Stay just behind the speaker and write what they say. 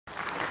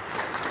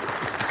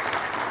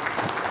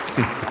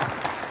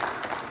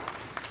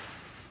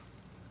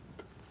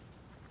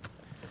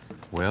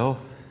Well,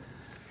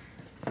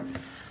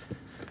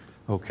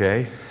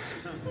 okay.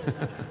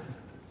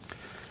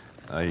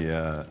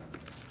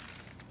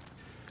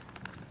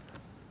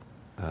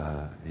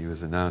 He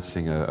was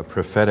announcing a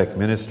prophetic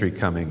ministry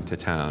coming to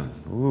town.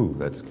 Ooh,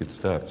 that's good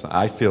stuff. So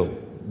I feel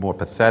more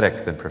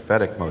pathetic than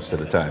prophetic most of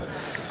the time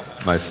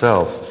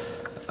myself.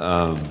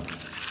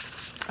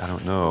 I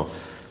don't know.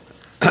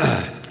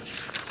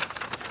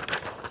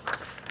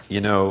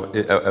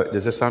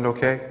 Does this sound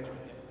okay?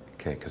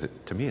 Okay, because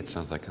to me it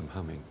sounds like I'm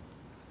humming.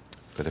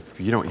 But if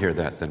you don't hear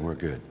that, then we're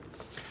good.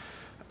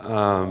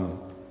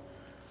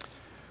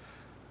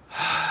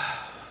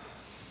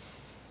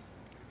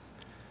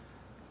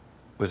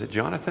 Was it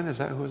Jonathan? Is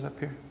that who was up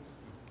here?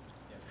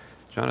 Yeah.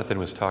 Jonathan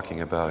was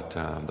talking about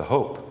the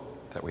hope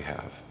that we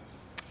have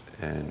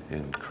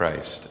in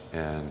Christ,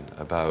 and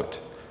about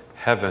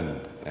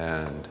heaven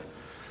and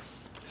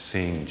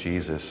seeing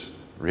Jesus,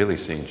 really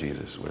seeing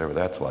Jesus, whatever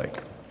that's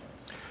like,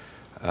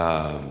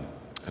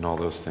 and all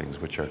those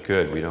things, which are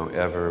good. We don't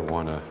ever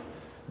want to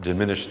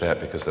diminish that,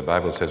 because the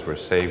Bible says we're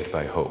saved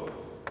by hope.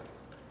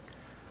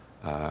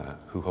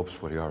 Who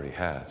hopes what he already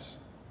has?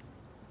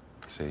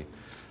 See?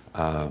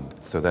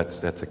 So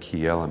that's a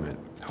key element.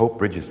 Hope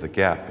bridges the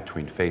gap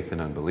between faith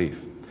and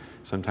unbelief.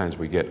 Sometimes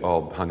we get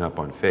all hung up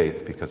on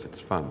faith because it's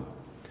fun,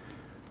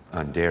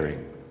 on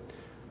daring.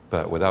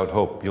 But without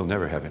hope, you'll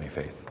never have any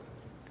faith.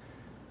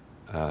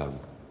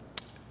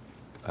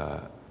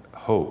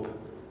 Hope,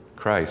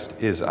 Christ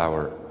is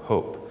our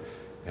hope,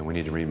 and we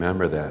need to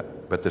remember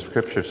that. But the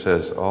scripture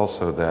says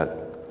also that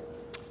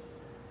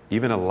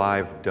even a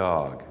live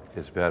dog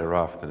is better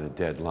off than a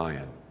dead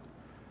lion,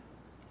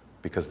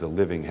 because the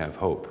living have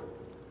hope.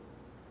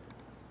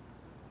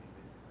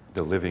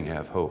 The living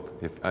have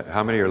hope.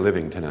 How many are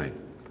living tonight?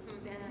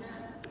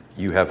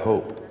 You have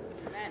hope.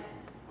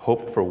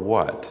 Hope for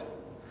what?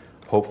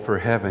 Hope for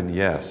heaven,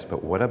 yes,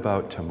 but what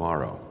about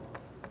tomorrow?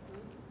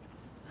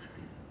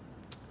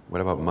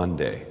 What about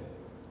Monday?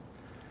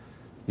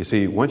 You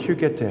see, once you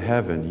get to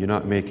heaven, you're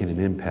not making an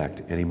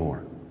impact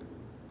anymore.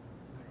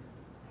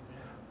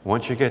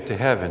 Once you get to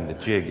heaven, the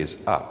jig is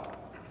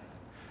up.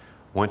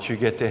 Once you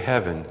get to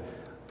heaven,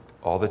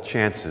 all the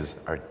chances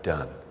are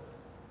done.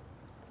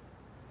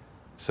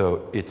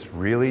 So it's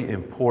really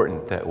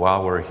important that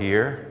while we're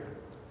here,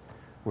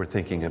 we're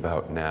thinking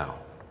about now.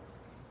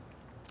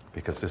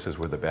 Because this is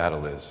where the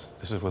battle is.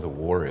 This is where the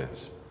war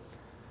is.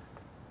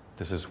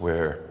 This is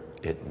where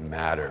it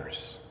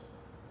matters.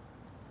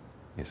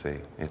 You see,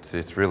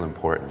 it's real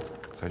important.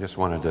 So I just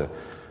wanted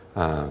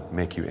to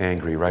make you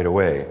angry right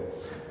away.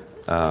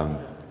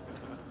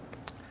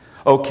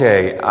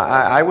 Okay,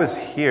 I was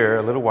here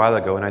a little while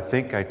ago, and I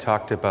think I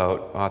talked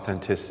about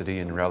authenticity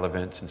and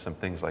relevance and some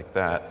things like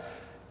that.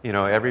 You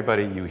know,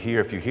 everybody you hear,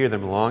 if you hear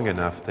them long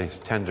enough, they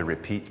tend to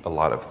repeat a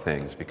lot of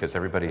things because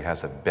everybody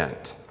has a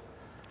bent.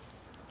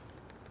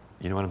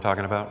 You know what I'm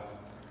talking about?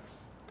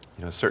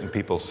 You know, certain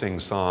people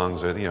sing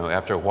songs, or,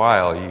 after a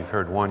while, you've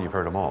heard one, you've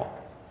heard them all.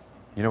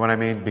 You know what I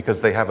mean?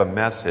 Because they have a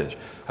message,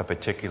 a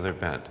particular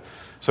bent.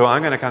 So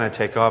I'm going to kind of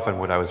take off on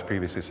what I was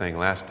previously saying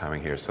last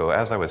time here. So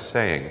as I was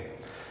saying,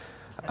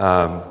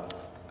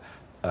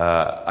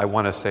 I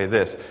want to say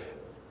this.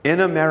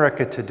 In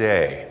America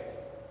today,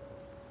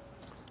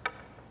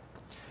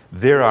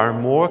 there are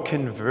more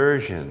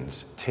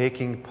conversions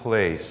taking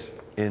place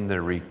in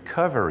the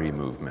recovery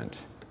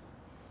movement.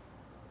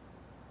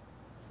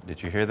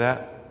 Did you hear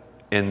that?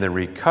 In the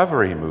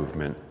recovery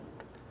movement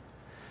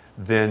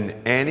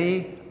than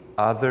any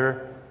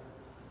other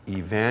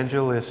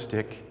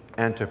evangelistic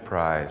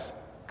enterprise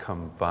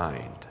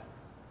combined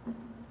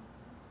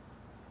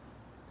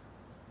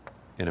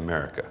in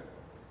America.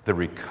 The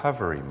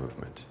recovery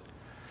movement.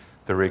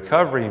 The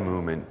recovery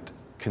movement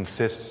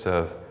consists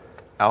of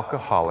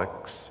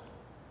alcoholics,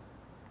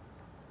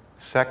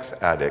 sex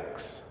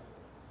addicts,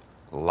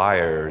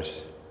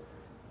 liars,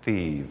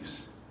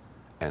 thieves,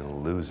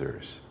 and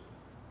losers.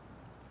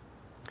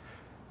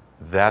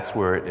 That's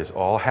where it is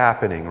all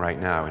happening right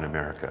now in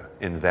America,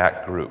 in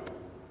that group.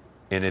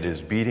 And it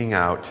is beating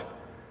out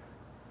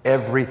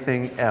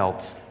everything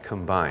else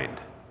combined.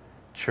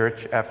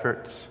 Church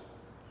efforts,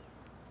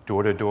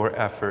 door-to-door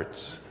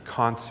efforts,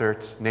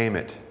 concerts, name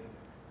it.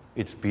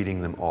 It's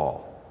beating them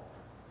all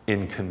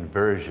in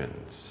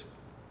conversions.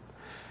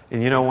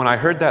 And when I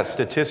heard that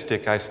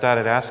statistic, I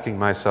started asking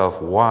myself,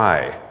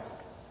 why?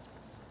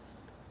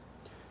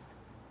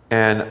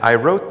 And I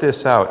wrote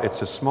this out.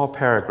 It's a small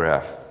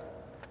paragraph.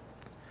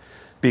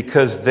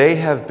 Because they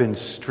have been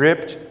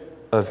stripped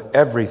of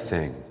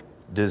everything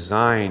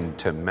designed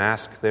to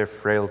mask their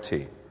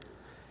frailty,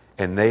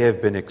 and they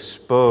have been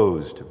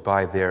exposed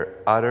by their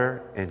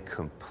utter and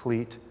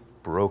complete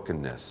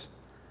brokenness.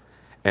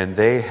 And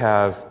they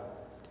have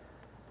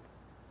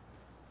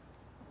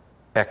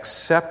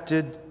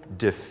accepted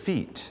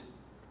defeat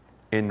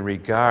in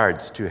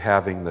regards to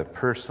having the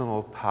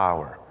personal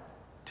power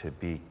to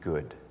be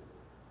good.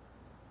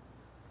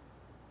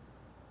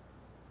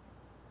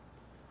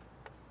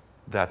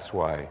 That's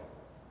why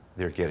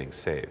they're getting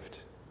saved.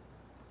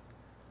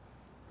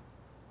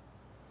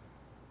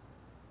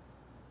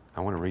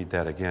 I want to read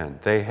that again.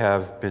 They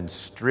have been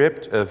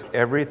stripped of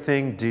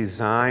everything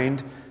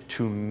designed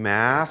to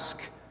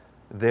mask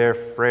their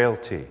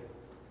frailty.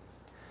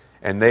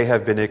 And they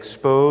have been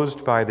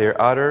exposed by their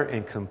utter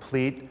and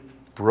complete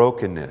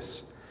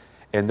brokenness.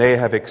 And they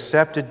have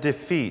accepted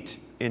defeat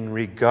in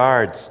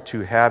regards to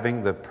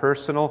having the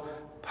personal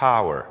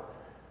power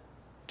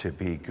to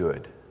be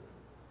good.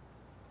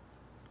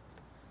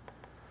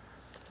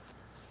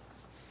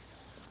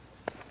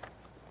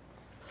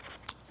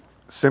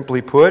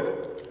 Simply put,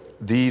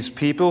 these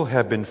people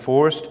have been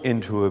forced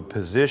into a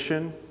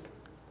position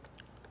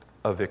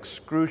of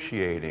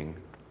excruciating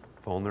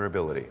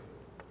vulnerability.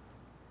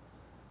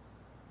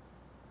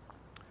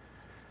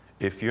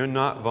 If you're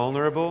not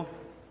vulnerable,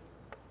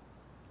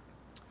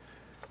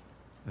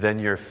 then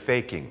you're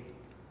faking.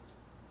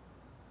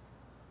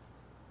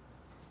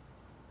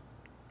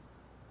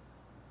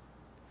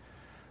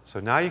 So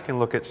now you can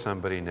look at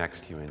somebody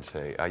next to you and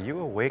say, "Are you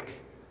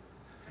awake?"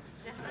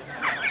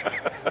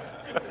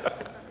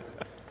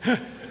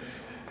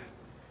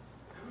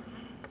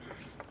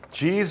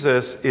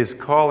 Jesus is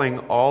calling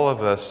all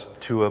of us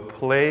to a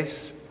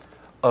place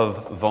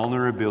of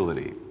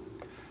vulnerability.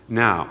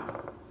 Now,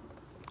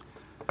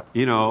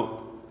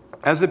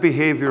 as a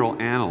behavioral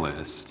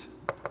analyst,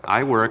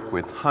 I work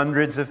with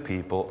hundreds of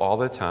people all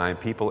the time,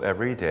 people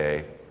every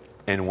day,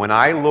 and when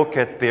I look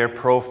at their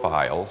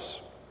profiles,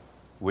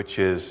 which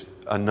is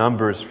a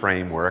numbers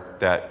framework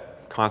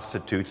that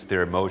constitutes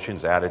their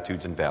emotions,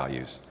 attitudes, and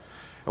values,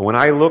 and when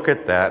I look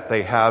at that,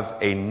 they have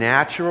a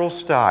natural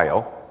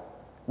style,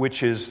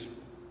 which is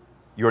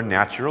your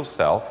natural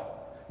self.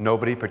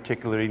 Nobody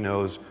particularly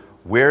knows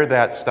where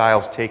that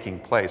style's taking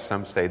place.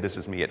 Some say, this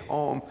is me at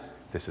home,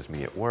 this is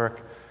me at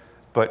work,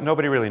 but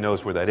nobody really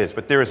knows where that is.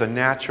 But there is a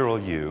natural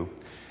you,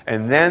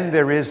 and then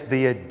there is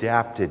the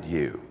adapted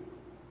you.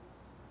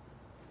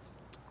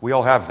 We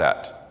all have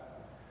that.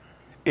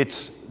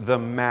 It's the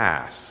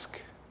mask.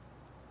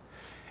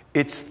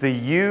 It's the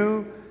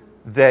you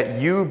that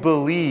you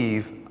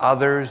believe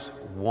others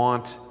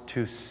want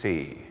to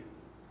see.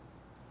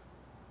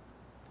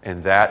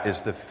 And that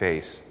is the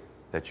face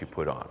that you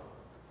put on.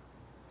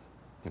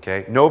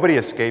 Okay? Nobody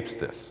escapes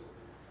this.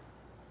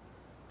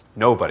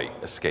 Nobody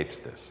escapes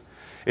this.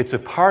 It's a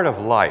part of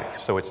life,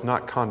 so it's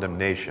not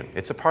condemnation.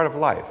 It's a part of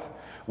life.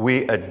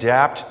 We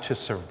adapt to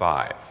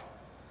survive.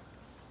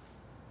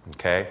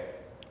 Okay?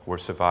 We're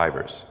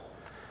survivors.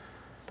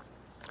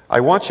 I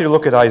want you to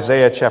look at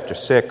Isaiah chapter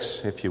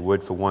 6, if you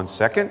would, for 1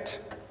 second.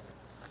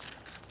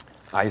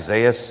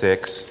 Isaiah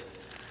 6.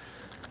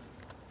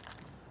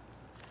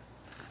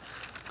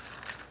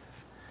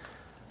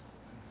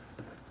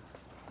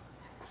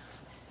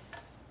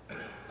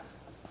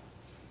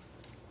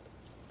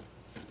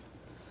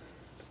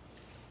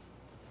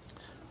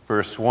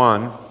 Verse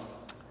 1,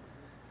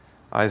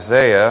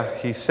 Isaiah,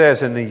 he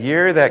says, "In the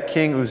year that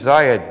King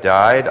Uzziah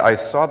died, I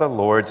saw the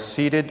Lord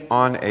seated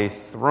on a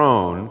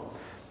throne,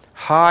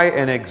 high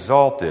and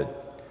exalted,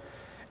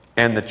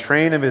 and the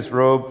train of his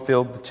robe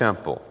filled the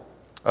temple.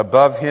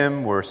 Above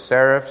him were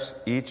seraphs,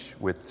 each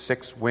with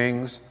 6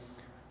 wings.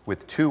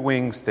 With 2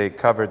 wings they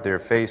covered their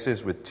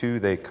faces, with 2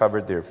 they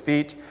covered their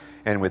feet,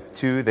 and with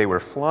 2 they were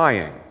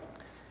flying.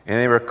 And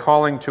they were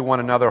calling to one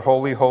another,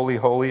 'Holy, holy,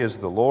 holy is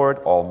the Lord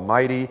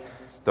Almighty.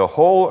 The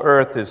whole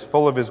earth is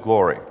full of his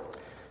glory.'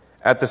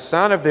 At the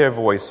sound of their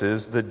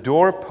voices, the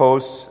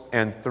doorposts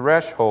and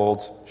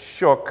thresholds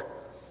shook,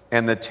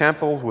 and the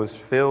temple was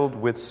filled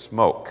with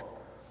smoke."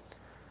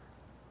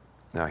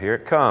 Now here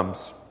it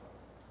comes.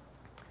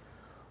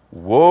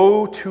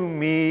 "Woe to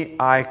me,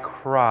 I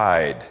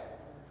cried.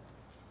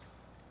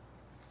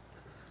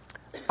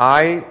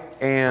 I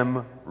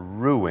am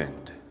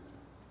ruined.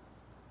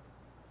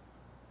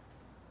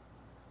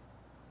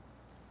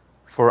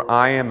 For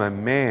I am a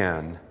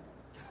man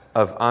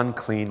of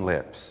unclean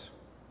lips,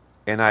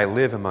 and I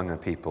live among a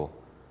people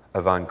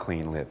of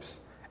unclean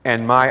lips.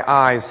 And my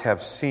eyes have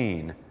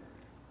seen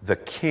the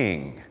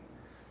King,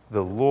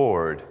 the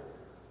Lord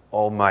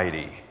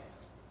Almighty."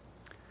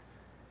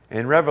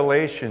 In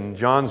Revelation,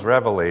 John's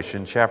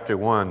Revelation, chapter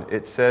 1,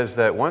 it says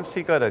that once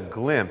he got a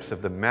glimpse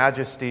of the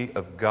majesty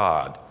of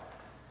God,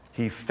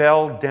 he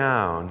fell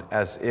down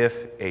as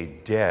if a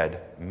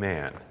dead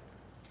man.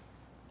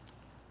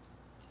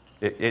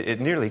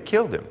 It nearly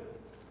killed him.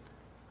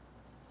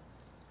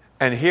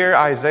 And here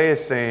Isaiah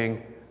is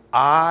saying,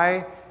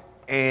 "I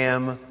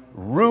am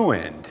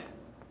ruined."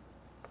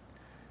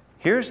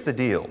 Here's the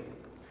deal.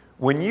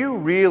 When you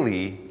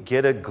really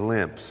get a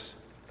glimpse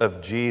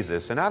of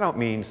Jesus, and I don't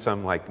mean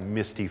some like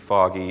misty,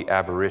 foggy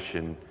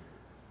apparition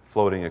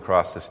floating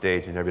across the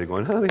stage and everybody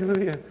going,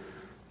 "Hallelujah."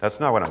 That's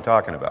not what I'm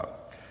talking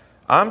about.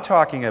 I'm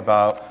talking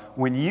about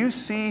when you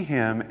see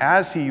him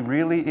as he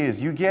really is,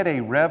 you get a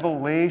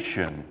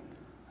revelation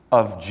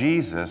of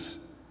Jesus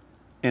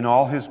in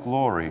all his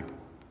glory.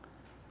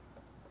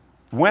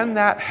 When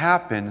that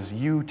happens,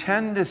 you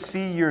tend to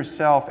see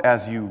yourself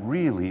as you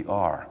really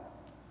are.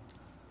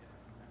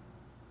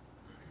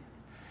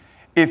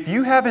 If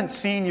you haven't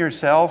seen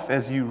yourself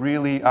as you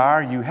really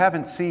are, you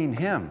haven't seen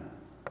him.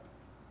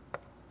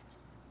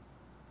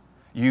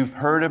 You've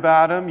heard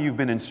about him, you've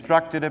been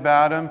instructed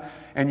about him,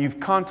 and you've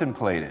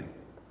contemplated,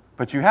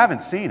 but you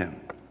haven't seen him.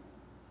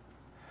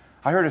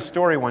 I heard a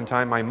story one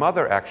time, my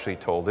mother actually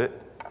told it.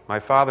 My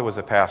father was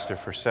a pastor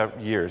for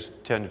several years,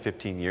 10 to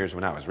 15 years,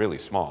 when I was really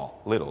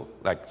small, little,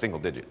 like single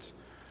digits.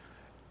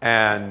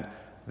 And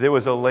there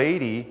was a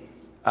lady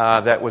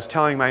that was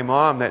telling my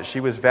mom that she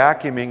was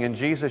vacuuming and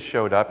Jesus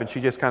showed up and she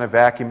just kind of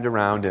vacuumed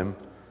around him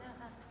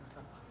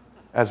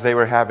as they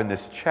were having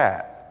this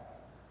chat.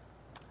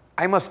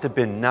 I must have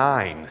been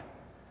 9.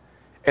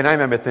 And I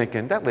remember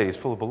thinking, that lady's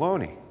full of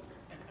baloney.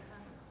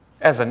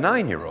 As a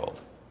 9-year-old.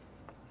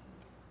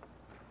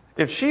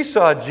 If she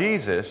saw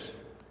Jesus,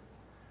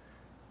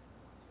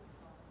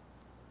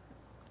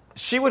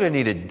 she would have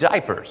needed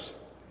diapers.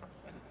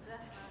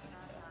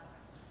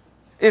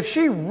 If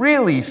she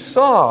really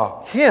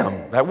saw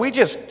him that we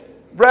just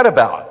read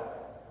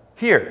about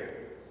here,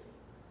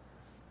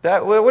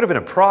 that would have been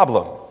a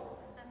problem.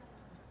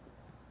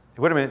 It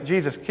would have been,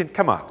 Jesus,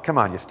 come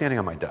on, you're standing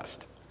on my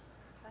dust.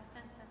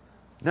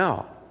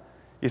 No.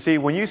 You see,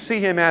 when you see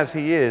him as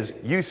he is,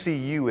 you see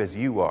you as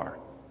you are.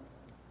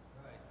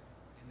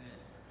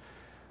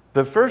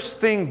 The first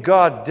thing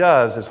God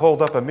does is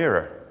hold up a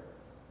mirror.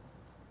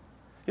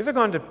 You ever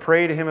gone to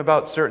pray to him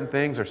about certain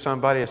things or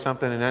somebody or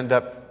something and end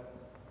up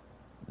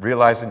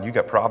realizing you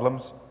got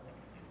problems?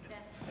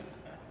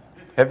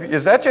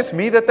 Is that just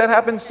me that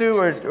happens to,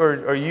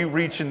 or are you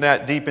reaching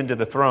that deep into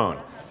the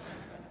throne?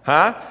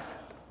 Huh?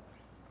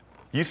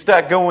 You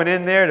start going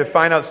in there to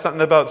find out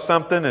something about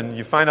something and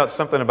you find out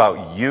something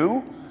about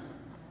you?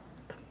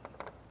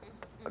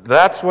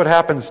 That's what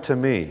happens to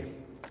me.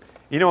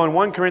 You know, in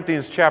 1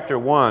 Corinthians chapter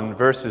 1,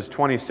 verses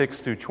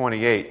 26 through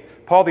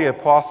 28, Paul the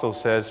Apostle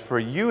says, "For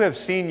you have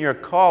seen your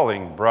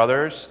calling,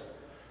 brothers,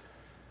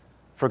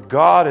 for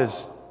God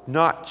has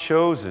not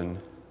chosen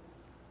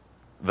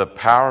the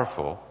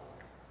powerful.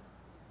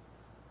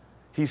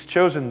 He's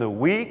chosen the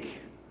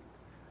weak,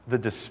 the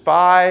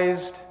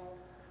despised,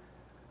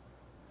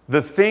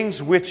 the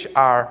things which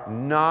are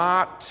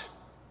not."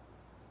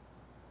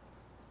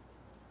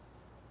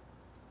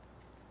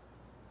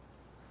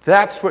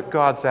 That's what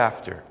God's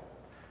after.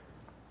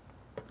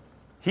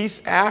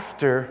 He's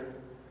after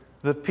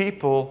the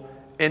people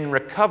in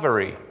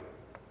recovery.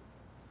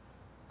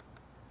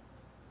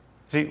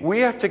 See, we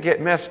have to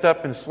get messed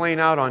up and slain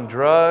out on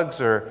drugs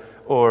or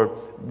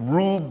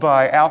ruled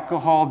by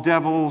alcohol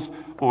devils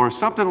or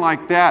something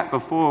like that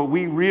before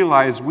we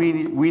realize we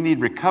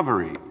need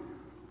recovery.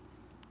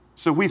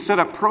 So we set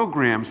up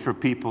programs for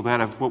people that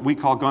have what we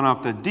call gone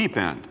off the deep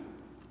end.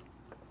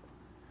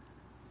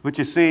 But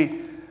you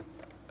see,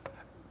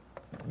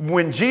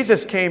 when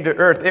Jesus came to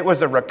earth, it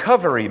was a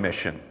recovery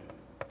mission.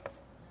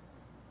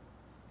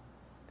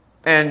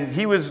 And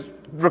he was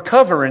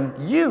recovering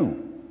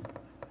you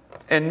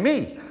and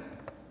me.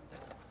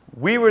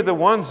 We were the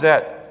ones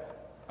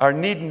that are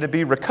needing to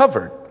be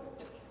recovered,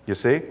 you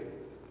see.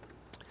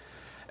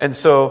 And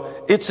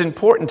so it's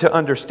important to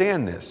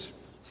understand this.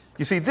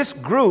 You see, this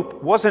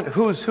group wasn't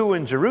who's who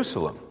in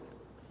Jerusalem.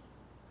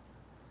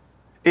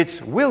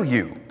 It's will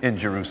you in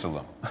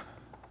Jerusalem.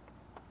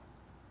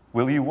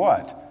 Will you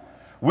what?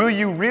 Will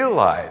you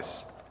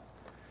realize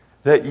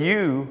that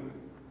you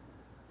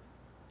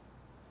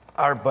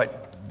are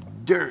but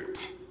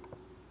dirt?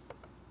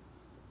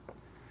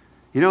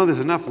 You know, there's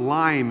enough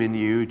lime in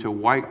you to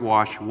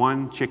whitewash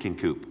one chicken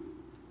coop.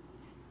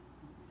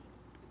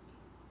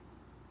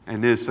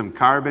 And there's some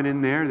carbon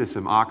in there, there's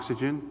some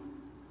oxygen,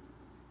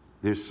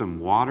 there's some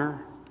water,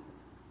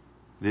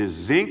 there's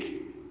zinc,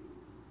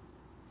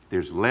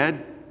 there's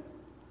lead.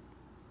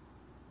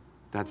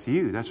 That's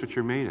you, that's what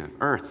you're made of.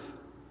 Earth.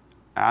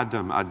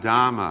 Adam,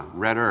 Adama,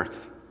 red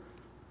earth.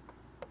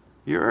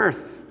 You're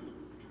earth.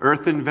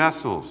 Earthen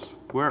vessels.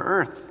 We're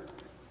earth.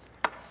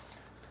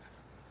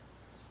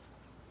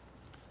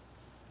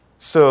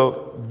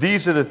 So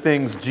these are the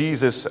things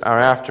Jesus are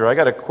after. I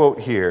got a quote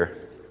here.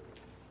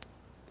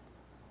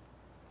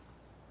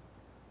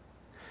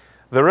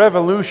 "The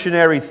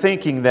revolutionary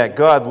thinking that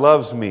God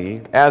loves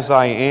me as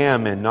I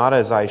am and not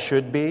as I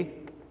should be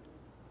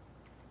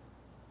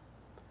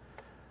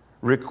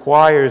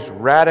requires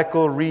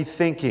radical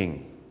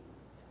rethinking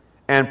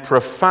and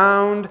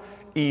profound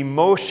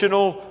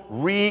emotional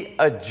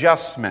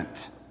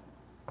readjustment."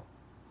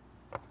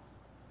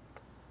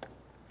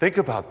 Think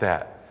about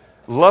that.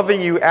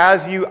 Loving you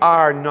as you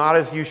are, not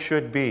as you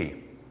should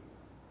be.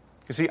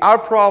 You see, our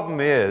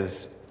problem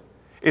is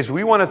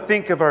we want to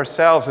think of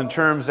ourselves in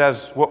terms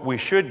as what we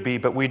should be,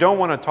 but we don't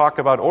want to talk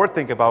about or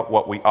think about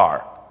what we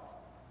are.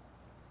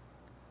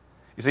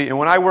 You see, and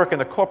when I work in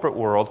the corporate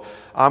world,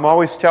 I'm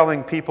always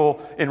telling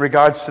people in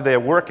regards to their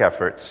work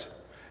efforts,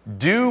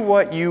 do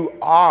what you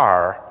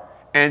are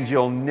and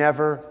you'll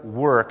never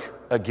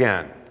work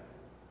again.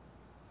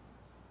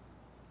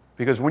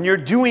 Because when you're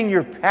doing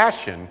your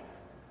passion,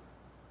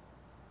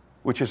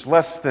 which is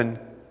less than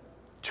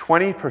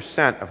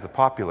 20% of the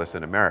populace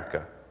in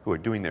America who are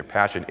doing their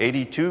passion,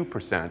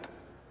 82%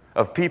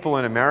 of people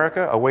in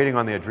America are waiting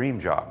on their dream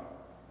job.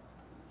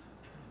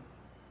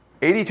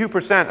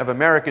 82% of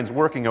Americans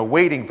working are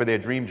waiting for their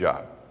dream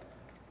job.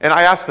 And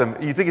I asked them,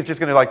 you think it's just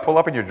going to like pull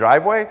up in your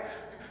driveway?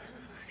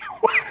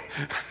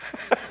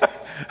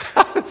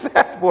 How does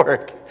that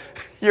work?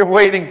 You're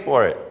waiting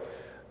for it.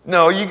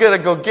 No, you got to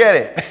go get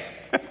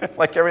it.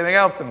 Like everything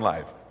else in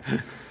life.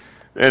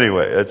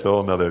 Anyway, that's a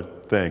whole other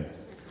thing.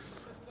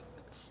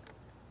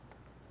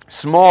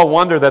 Small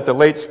wonder that the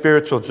late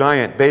spiritual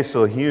giant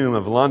Basil Hume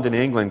of London,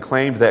 England,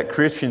 claimed that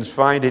Christians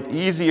find it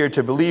easier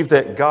to believe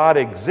that God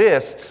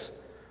exists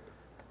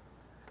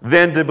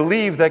than to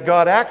believe that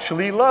God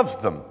actually loves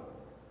them.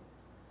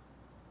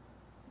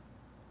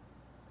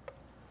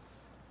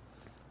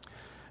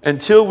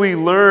 Until we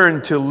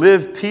learn to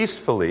live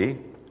peacefully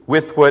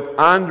with what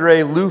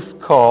André Loof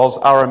calls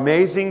our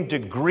amazing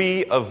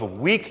degree of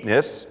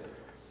weakness,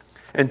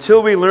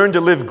 until we learn to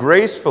live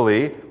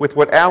gracefully with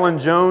what Alan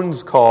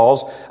Jones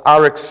calls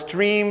our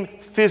extreme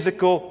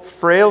physical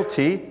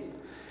frailty,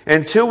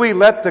 until we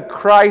let the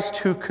Christ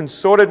who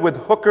consorted with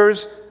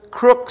hookers,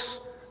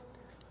 crooks,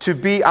 to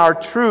be our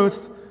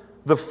truth,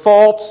 the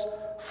false,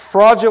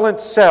 fraudulent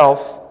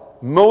self,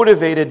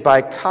 motivated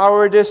by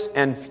cowardice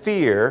and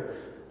fear,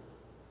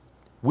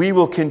 we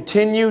will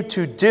continue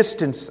to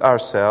distance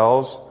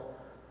ourselves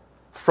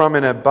from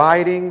an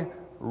abiding,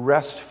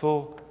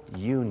 restful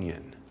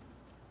union.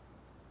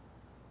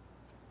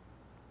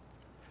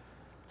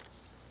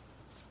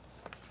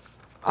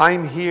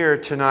 I'm here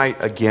tonight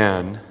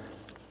again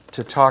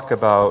to talk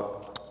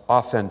about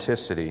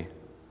authenticity,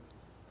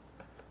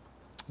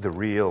 the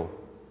real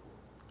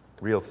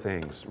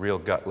things, real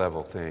gut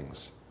level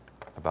things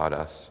about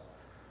us.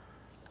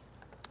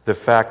 The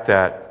fact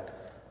that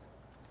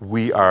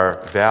we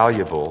are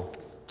valuable,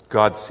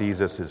 God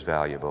sees us as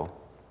valuable,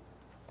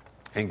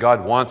 and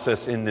God wants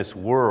us in this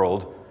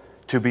world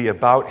to be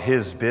about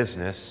His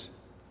business.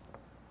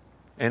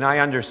 And I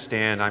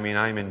understand, I'm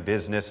in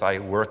business, I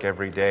work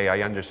every day,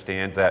 I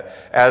understand that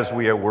as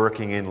we are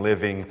working and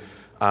living,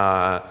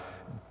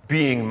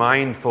 being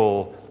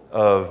mindful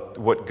of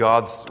what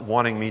God's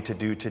wanting me to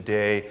do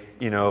today,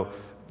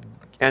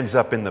 ends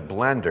up in the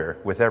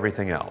blender with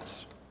everything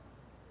else.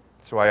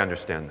 So I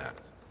understand that.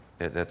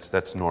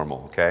 That's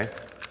normal, okay?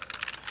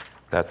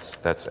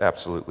 That's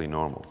absolutely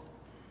normal.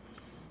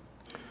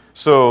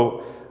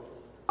 So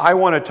I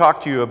want to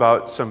talk to you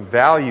about some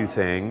value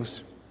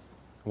things.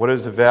 What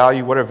is the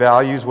value? What are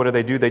values? What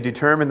do? They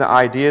determine the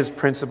ideas,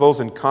 principles,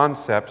 and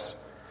concepts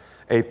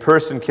a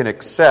person can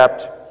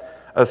accept,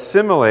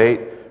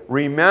 assimilate,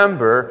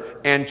 remember,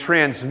 and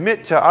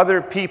transmit to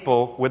other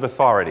people with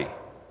authority.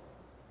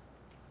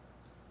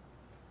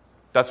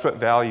 That's what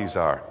values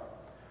are.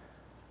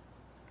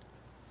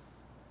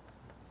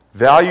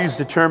 Values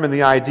determine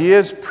the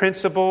ideas,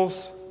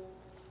 principles,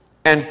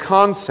 and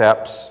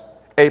concepts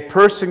a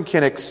person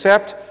can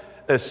accept,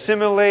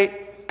 assimilate,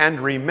 and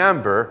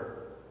remember,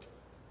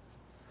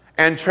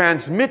 and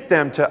transmit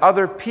them to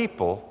other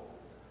people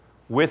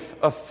with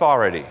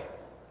authority.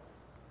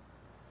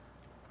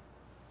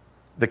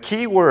 The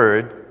key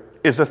word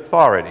is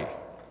authority.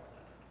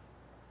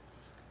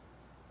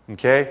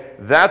 Okay?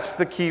 That's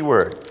the key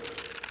word.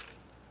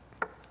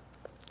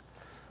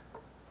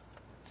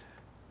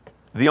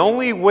 The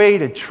only way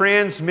to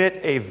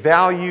transmit a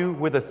value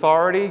with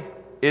authority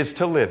is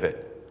to live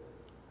it.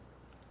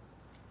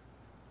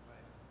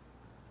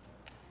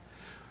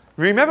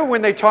 Remember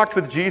when they talked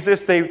with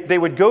Jesus, they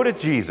would go to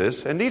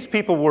Jesus, and these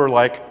people were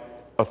like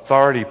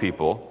authority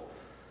people.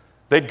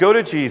 They'd go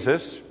to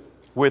Jesus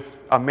with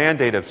a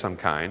mandate of some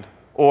kind,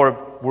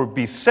 or would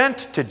be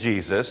sent to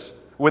Jesus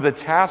with a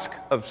task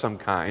of some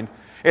kind,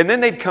 and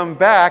then they'd come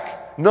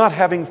back not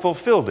having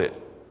fulfilled it.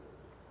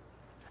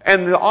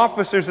 And the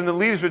officers and the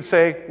leaders would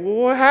say, well,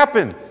 what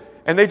happened?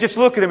 And they just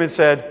look at him and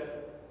said,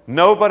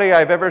 nobody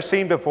I've ever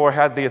seen before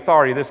had the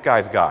authority this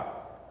guy's got.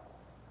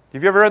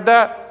 Have you ever heard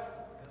that?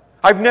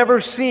 I've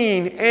never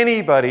seen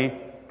anybody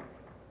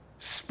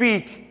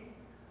speak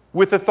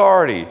with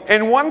authority.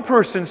 And one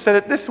person said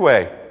it this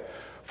way,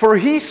 for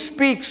he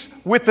speaks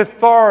with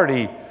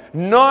authority,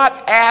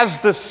 not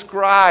as the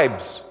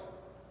scribes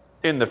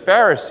and the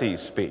Pharisees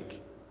speak.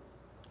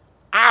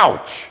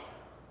 Ouch!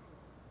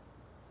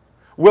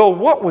 Well,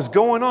 what was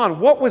going on?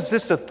 What was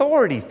this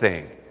authority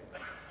thing?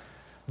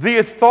 The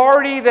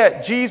authority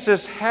that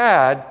Jesus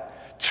had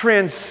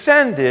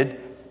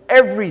transcended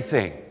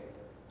everything.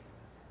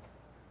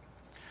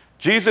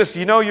 Jesus,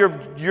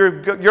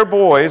 your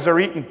boys are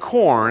eating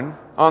corn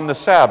on the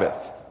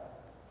Sabbath.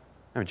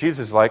 And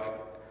Jesus is like,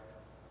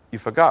 you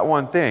forgot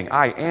one thing.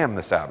 I am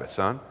the Sabbath,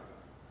 son.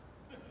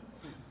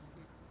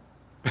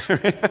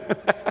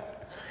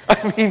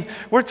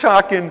 We're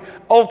talking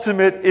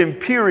ultimate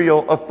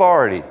imperial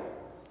authority.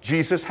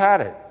 Jesus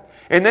had it.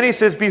 And then he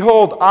says,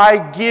 behold,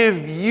 I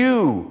give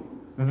you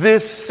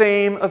this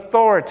same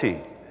authority.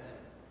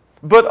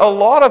 But a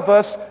lot of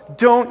us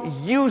don't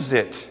use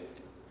it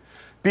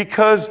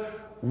because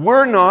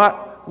we're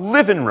not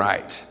living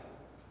right.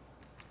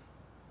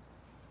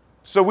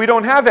 So we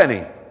don't have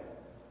any.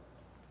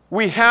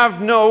 We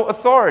have no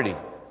authority.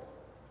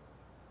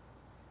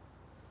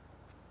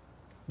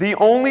 The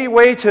only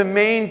way to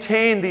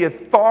maintain the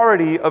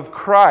authority of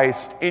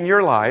Christ in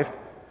your life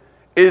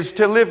is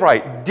to live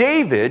right.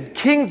 David,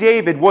 King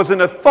David, was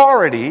an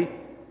authority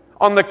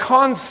on the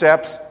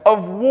concepts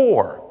of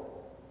war.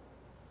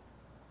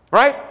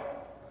 Right?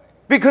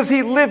 Because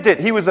he lived it.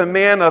 He was a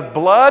man of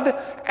blood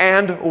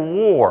and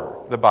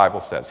war, the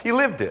Bible says. He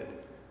lived it.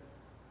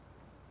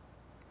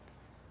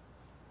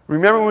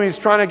 Remember when he was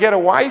trying to get a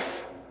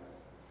wife?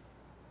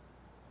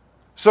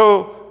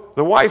 So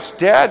the wife's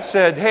dad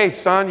said, "Hey,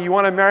 son, you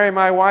want to marry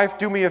my wife?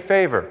 Do me a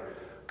favor.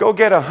 Go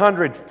get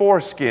 100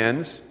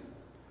 foreskins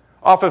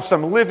off of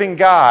some living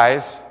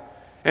guys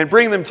and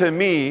bring them to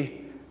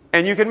me,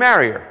 and you can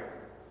marry her."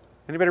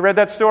 Anybody read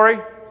that story?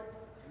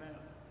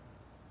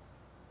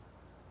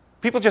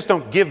 People just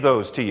don't give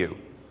those to you.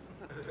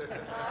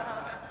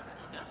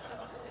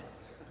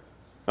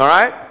 All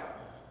right?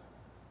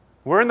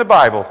 We're in the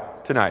Bible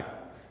tonight.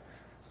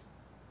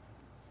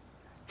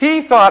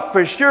 He thought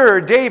for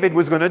sure David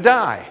was going to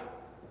die.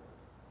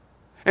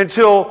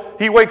 Until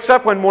he wakes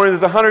up one morning,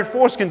 there's 100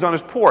 foreskins on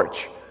his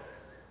porch.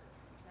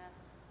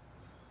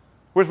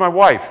 Where's my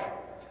wife?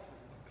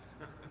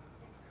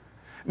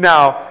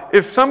 Now,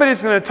 if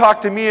somebody's going to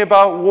talk to me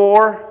about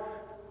war,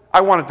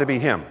 I want it to be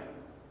him.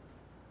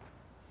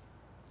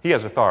 He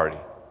has authority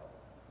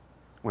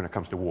when it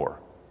comes to war.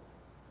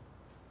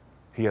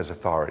 He has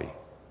authority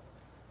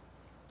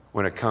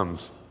when it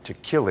comes to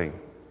killing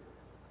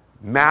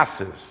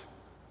masses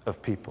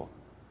of people.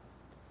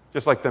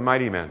 Just like the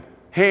mighty men.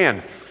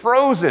 Hand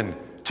frozen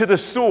to the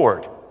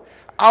sword,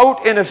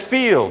 out in a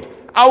field,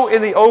 out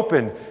in the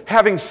open,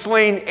 having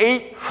slain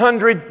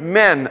 800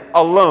 men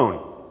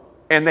alone,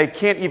 and they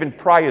can't even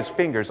pry his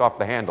fingers off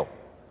the handle.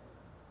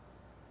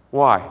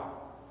 Why?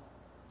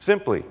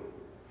 Simply,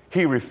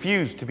 he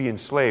refused to be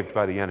enslaved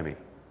by the enemy.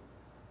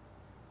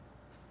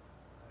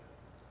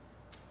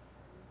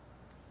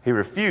 He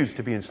refused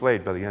to be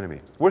enslaved by the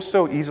enemy. We're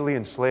so easily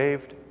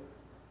enslaved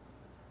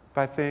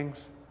by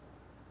things.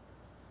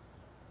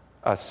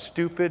 A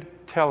stupid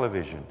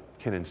television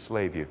can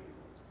enslave you.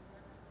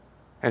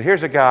 And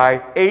here's a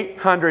guy,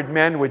 800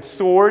 men with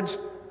swords,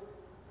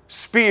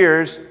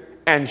 spears,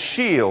 and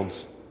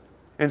shields,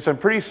 and some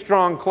pretty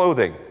strong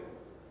clothing.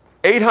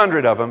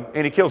 800 of them,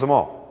 and he kills them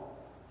all.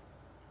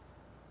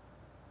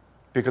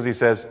 Because he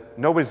says,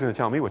 nobody's going to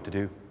tell me what to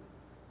do.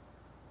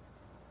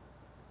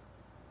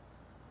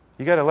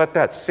 You got to let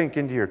that sink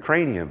into your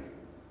cranium.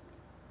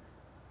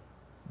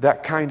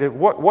 That kind of,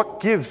 what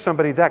gives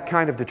somebody that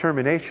kind of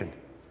determination?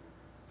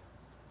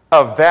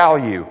 Of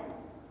value.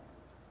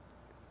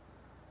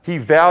 He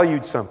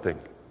valued something.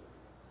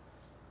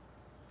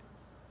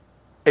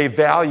 A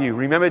value.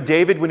 Remember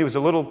David when he was a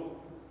little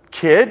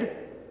kid?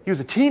 He was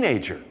a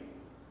teenager.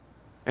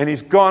 And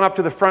he's gone up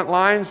to the front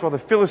lines while the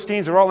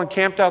Philistines are all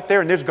encamped out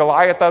there, and there's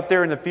Goliath out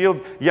there in the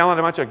field yelling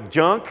a bunch of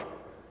junk.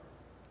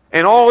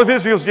 And all of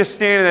Israel's just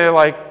standing there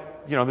like,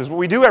 you know, this is what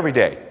we do every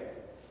day.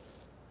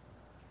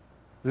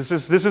 This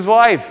is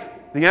life.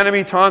 The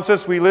enemy taunts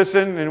us, we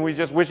listen, and we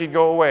just wish he'd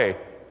go away.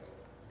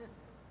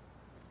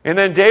 And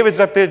then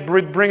David's up there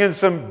bringing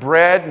some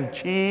bread and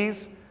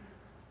cheese.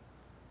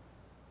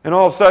 And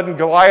all of a sudden,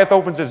 Goliath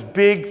opens his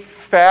big,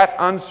 fat,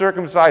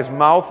 uncircumcised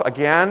mouth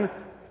again.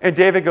 And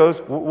David goes,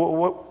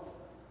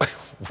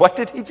 what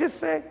did he just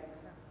say?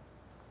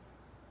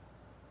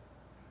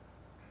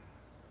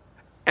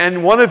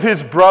 And one of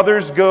his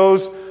brothers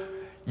goes,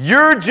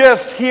 "You're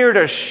just here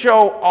to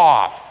show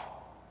off."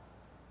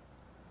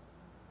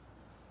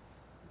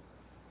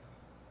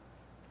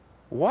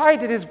 Why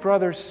did his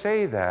brother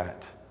say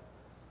that?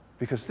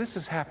 Because this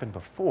has happened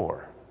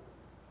before.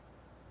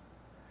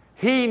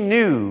 He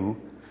knew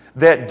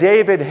that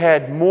David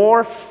had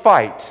more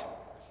fight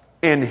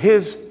in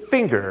his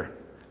finger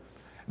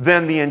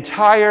than the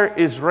entire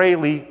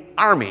Israeli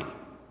army.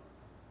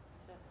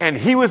 And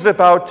he was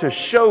about to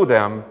show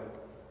them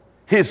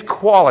his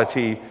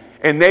quality,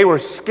 and they were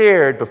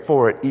scared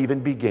before it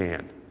even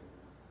began.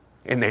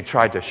 And they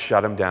tried to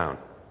shut him down.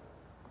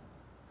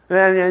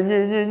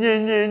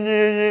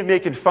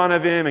 Making fun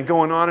of him and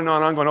going on and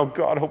on, going, "Oh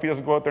God, I hope he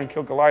doesn't go out there and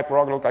kill Goliath. We're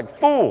all going to look like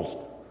fools."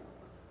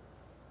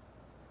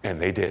 And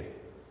they did.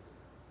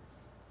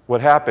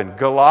 What happened?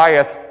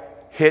 Goliath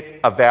hit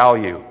a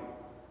value.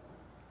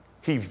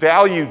 He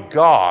valued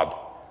God.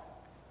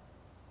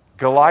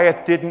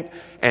 Goliath didn't,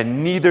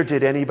 and neither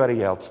did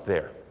anybody else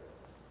there.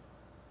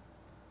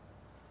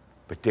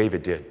 But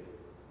David did.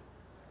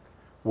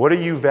 What do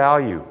you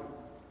value?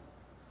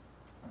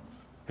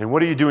 And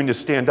what are you doing to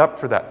stand up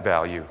for that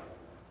value?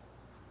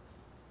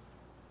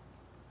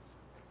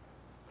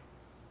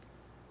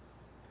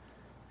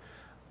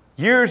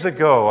 Years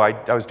ago,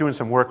 I was doing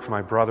some work for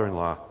my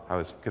brother-in-law. I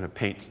was going to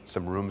paint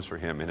some rooms for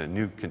him in a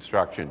new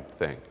construction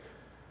thing.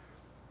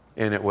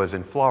 And it was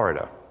in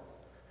Florida.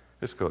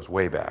 This goes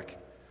way back.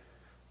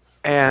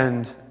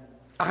 And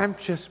I'm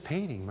just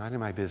painting, minding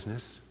my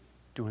business,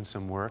 doing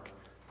some work.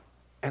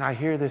 And I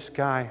hear this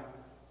guy,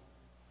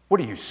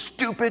 "What are you,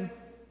 stupid?"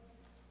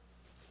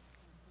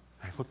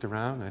 I looked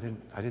around.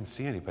 I didn't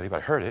see anybody, but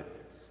I heard it.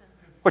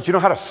 "What, you know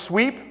how to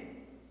sweep?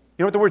 You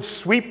know what the word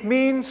sweep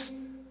means?"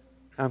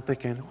 I'm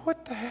thinking,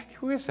 what the heck?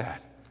 Who is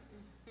that?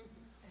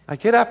 I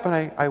get up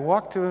and I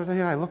walk to it,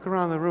 and I look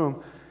around the room,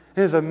 and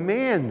there's a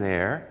man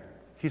there.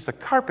 He's a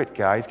carpet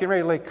guy. He's getting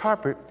ready to lay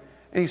carpet,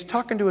 and he's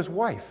talking to his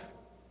wife.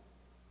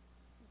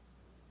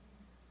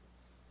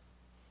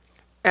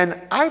 And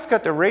I've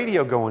got the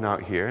radio going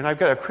out here, and I've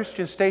got a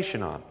Christian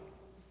station on.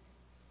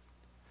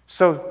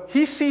 So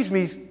he sees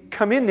me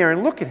come in there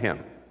and look at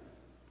him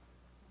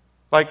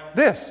like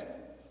this.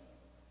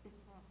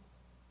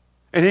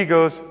 And he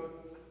goes,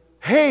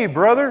 "Hey,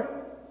 brother."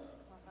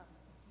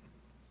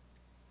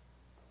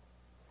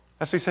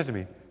 That's what he said to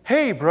me.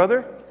 "Hey,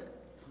 brother.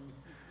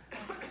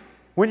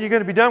 When are you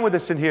going to be done with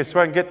this in here so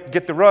I can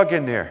get the rug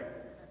in there?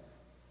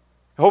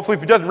 Hopefully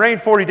if it doesn't rain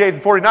 40 days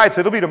and 40 nights,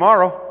 it'll be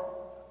tomorrow."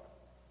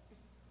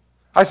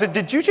 I said,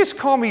 "Did you just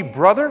call me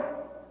brother?"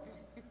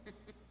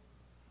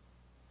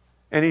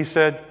 And he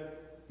said,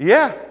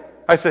 "Yeah."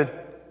 I said,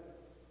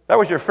 "That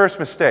was your first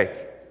mistake.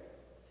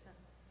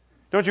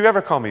 Don't you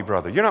ever call me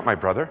brother. You're not my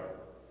brother."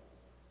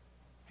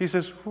 He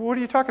says, "What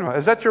are you talking about?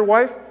 Is that your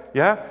wife?"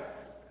 "Yeah."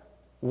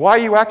 "Why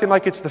are you acting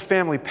like it's the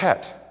family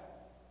pet?"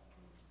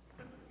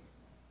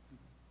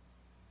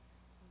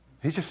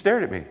 He just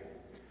stared at me.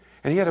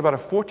 And he had about a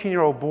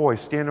 14-year-old boy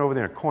standing over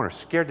there in a corner,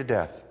 scared to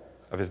death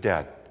of his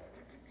dad.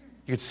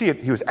 You could see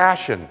it. He was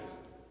ashen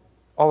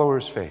all over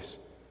his face.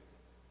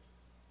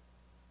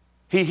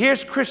 He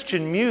hears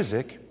Christian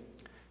music.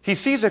 He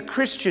sees a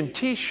Christian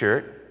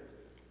t-shirt.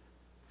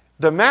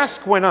 The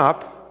mask went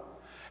up.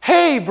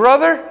 "Hey,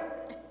 brother."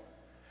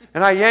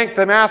 And I yanked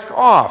the mask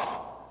off.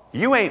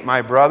 "You ain't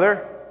my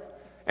brother.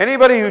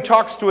 Anybody who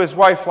talks to his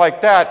wife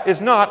like that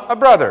is not a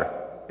brother.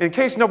 In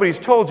case nobody's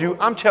told you,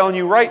 I'm telling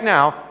you right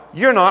now,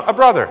 you're not a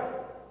brother."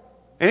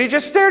 And he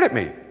just stared at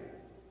me.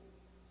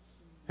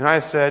 And I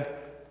said,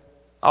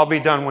 "I'll be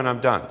done when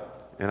I'm done."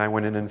 And I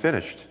went in and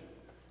finished.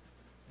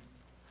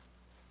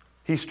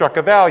 He struck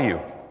a value.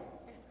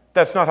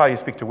 That's not how you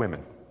speak to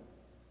women.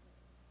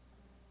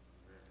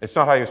 It's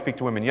not how you speak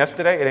to women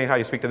yesterday. It ain't how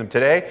you speak to them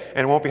today.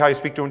 And it won't be how you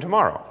speak to them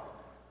tomorrow.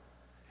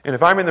 And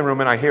if I'm in the room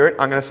and I hear it,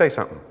 I'm going to say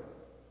something.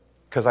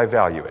 Because I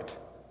value it.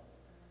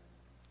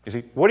 You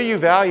see, what are you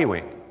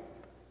valuing?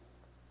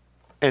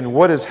 And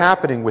what is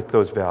happening with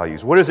those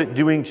values? What is it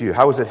doing to you?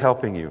 How is it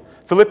helping you?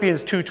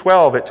 Philippians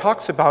 2:12, it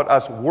talks about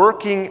us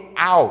working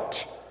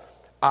out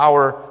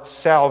our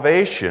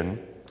salvation.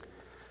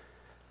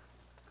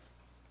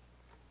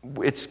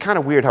 It's kind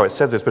of weird how it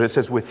says this, but it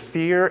says with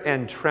fear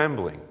and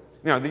trembling.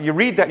 You know, you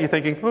read that, you're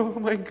thinking, "Oh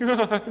my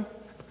God."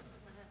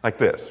 Like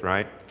this,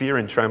 right? Fear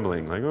and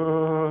trembling. Like,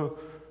 "Oh,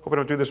 hope I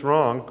don't do this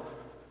wrong."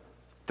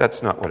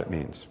 That's not what it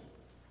means.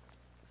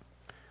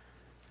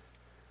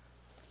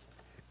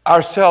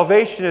 Our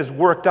salvation is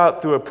worked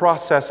out through a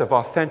process of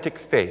authentic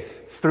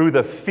faith. Through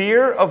the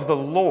fear of the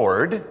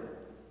Lord.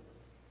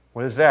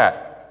 What is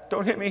that?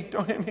 "Don't hit me,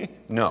 don't hit me."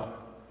 No.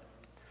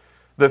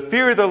 The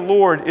fear of the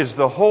Lord is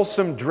the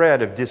wholesome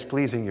dread of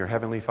displeasing your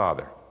heavenly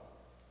Father.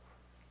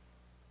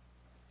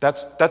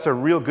 That's a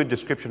real good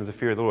description of the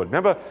fear of the Lord.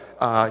 Remember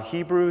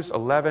Hebrews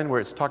 11 where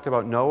it's talked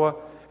about Noah?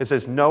 It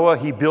says Noah,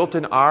 he built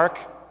an ark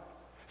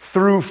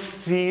through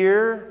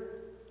fear.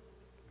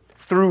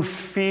 Through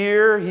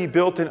fear, he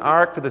built an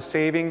ark for the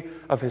saving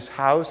of his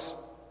house.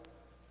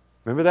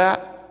 Remember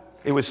that?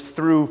 It was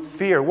through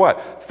fear.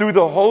 What? Through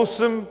the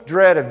wholesome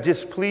dread of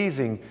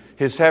displeasing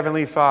his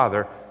heavenly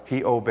Father,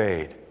 he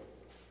obeyed.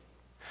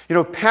 You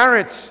know,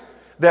 parents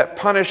that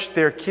punish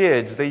their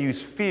kids, they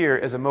use fear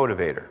as a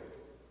motivator.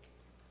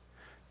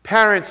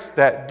 Parents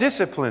that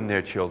discipline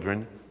their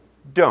children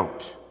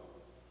don't.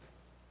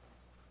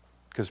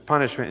 Because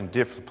punishment and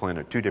discipline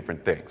are two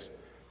different things.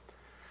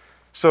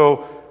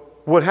 So,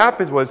 what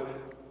happens was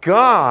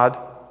God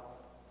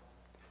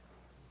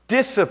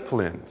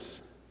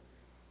disciplines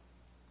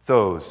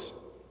those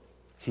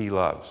he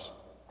loves.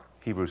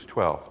 Hebrews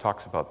 12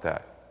 talks about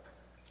that.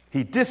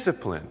 He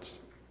disciplines.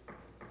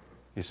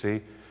 You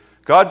see?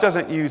 God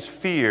doesn't use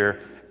fear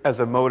as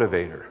a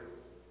motivator.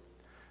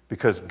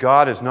 Because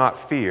God is not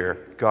fear,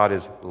 God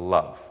is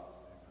love.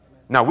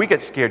 Now, we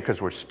get scared because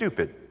we're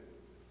stupid.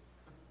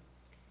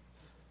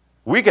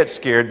 We get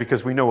scared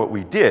because we know what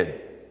we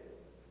did.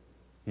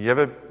 You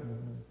ever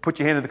put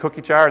your hand in the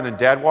cookie jar and then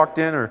Dad walked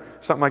in or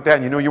something like that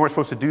and you know you weren't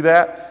supposed to do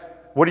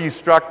that? What are you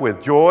struck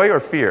with, joy or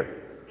fear?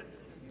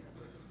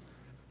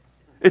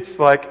 It's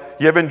like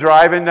you've been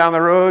driving down the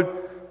road,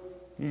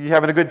 you're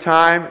having a good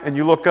time, and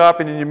you look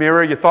up and in your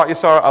mirror you thought you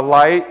saw a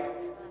light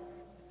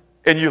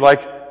and you're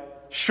like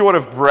short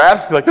of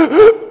breath, like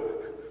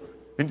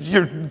and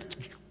you're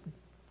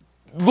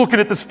looking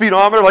at the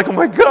speedometer like, "Oh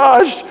my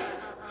gosh,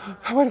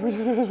 I'm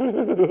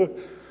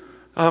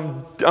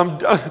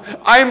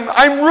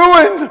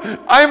ruined.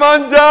 I'm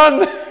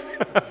undone."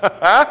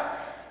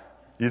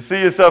 You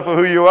see yourself for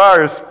who you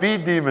are, a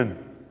speed demon.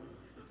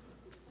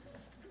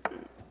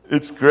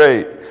 It's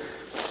great.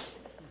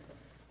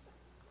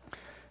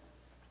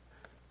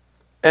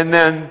 And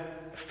then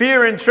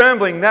fear and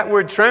trembling, that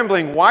word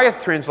trembling,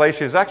 Wyeth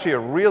translation is actually a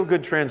real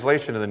good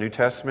translation of the New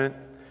Testament.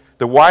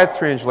 The Wyeth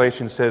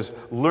translation says,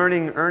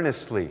 learning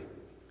earnestly.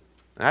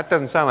 That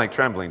doesn't sound like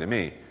trembling to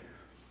me.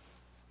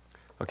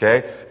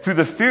 Okay? Through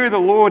the fear of the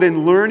Lord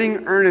and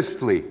learning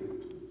earnestly.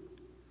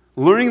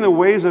 Learning the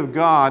ways of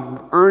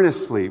God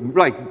earnestly,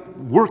 like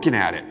working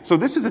at it. So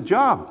this is a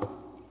job.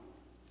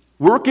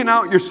 Working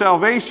out your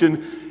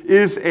salvation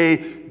is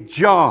a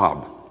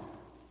job.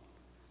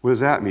 What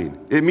does that mean?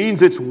 It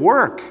means it's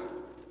work.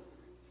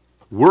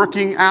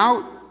 Working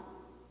out,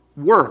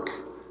 work.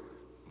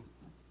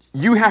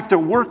 You have to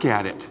work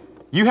at it.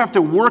 You have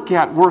to work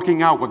at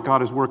working out what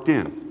God has worked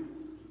in.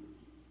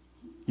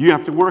 You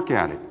have to work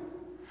at it.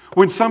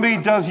 When somebody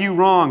does you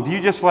wrong, do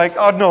you just like,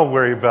 oh, don't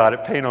worry about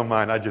it, pay no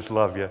mind, I just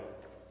love you?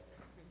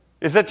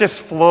 Does that just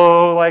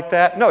flow like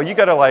that? No, you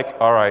got to like,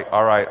 all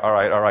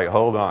right,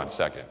 hold on a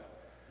second.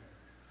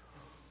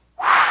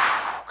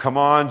 Come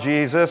on,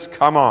 Jesus,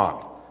 come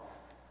on.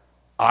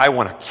 I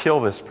want to kill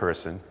this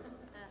person.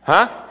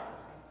 Huh?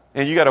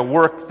 And you got to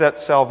work that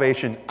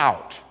salvation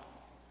out,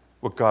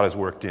 what God has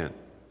worked in.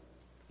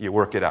 You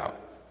work it out.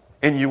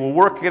 And you will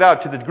work it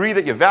out to the degree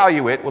that you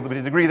value it, or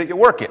the degree that you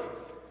work it.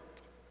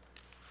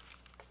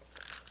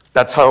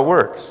 That's how it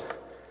works.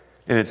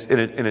 And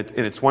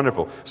it's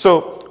wonderful.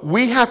 So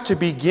we have to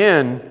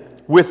begin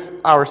with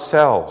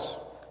ourselves.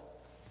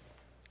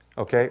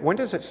 Okay? When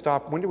does it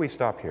stop? When do we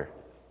stop here?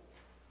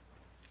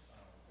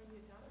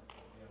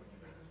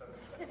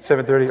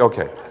 7:30?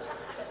 Okay.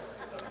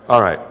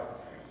 All right.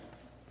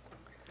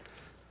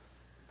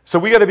 So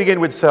we got to begin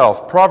with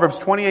self.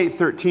 Proverbs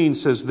 28:13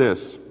 says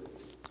this.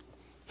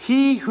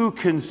 He who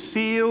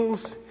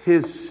conceals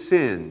his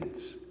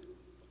sins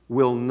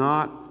will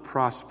not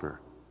prosper.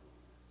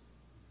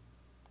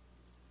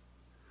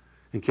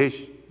 In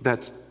case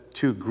that's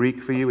too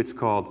Greek for you, it's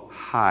called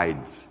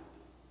hides.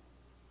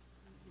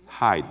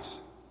 Hides.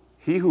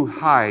 He who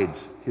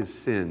hides his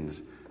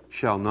sins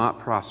shall not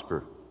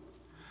prosper.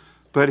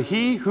 But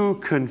he who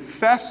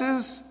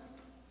confesses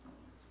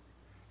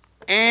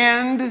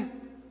and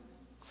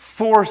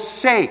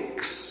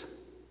forsakes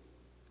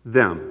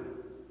them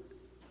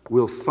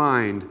will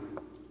find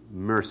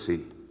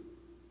mercy.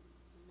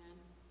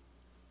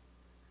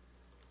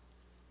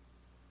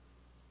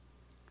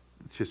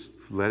 Just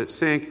let it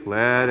sink,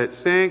 let it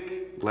sink,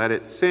 let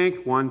it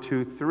sink. 1,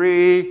 2,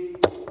 3.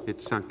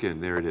 It's sunk in.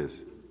 There it is.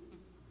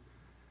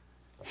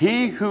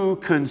 He who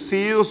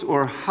conceals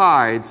or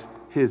hides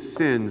his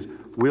sins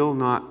will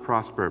not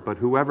prosper, but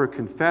whoever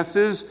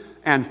confesses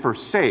and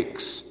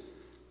forsakes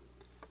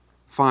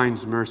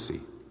finds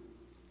mercy.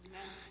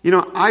 You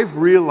know, I've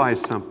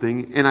realized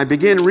something, and I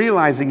began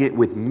realizing it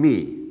with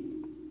me.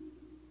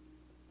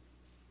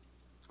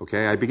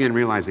 Okay, I began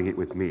realizing it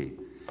with me.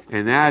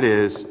 And that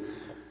is,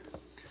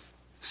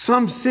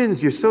 some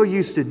sins you're so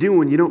used to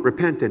doing, you don't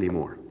repent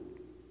anymore.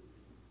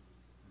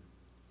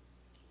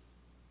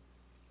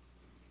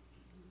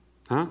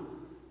 Huh?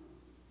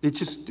 It's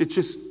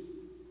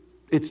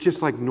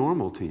just like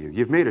normal to you.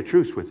 You've made a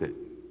truce with it.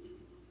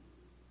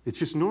 It's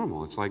just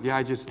normal. It's like, yeah,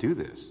 I just do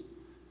this.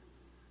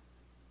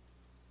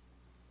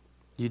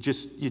 You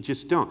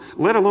just don't.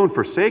 Let alone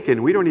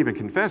forsaken, we don't even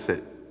confess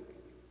it.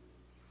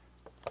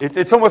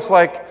 It's almost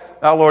like,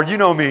 oh, Lord, you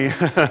know me.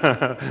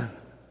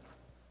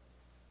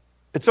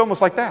 It's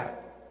almost like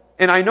that.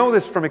 And I know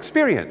this from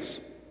experience.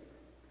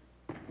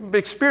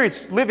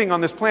 Experience living on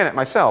this planet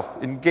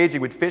myself,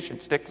 engaging with fish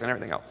and sticks and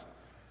everything else.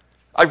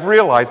 I've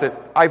realized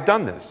that I've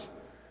done this.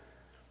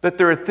 That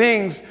there are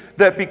things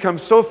that become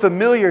so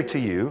familiar to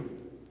you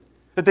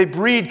that they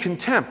breed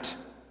contempt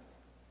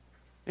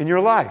in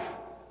your life.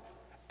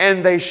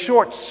 And they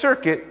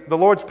short-circuit the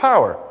Lord's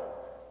power.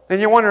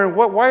 And you're wondering,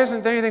 why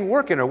isn't anything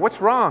working, or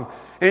what's wrong?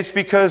 And it's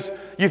because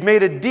you've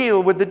made a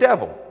deal with the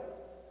devil.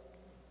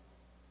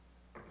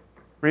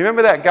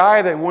 Remember that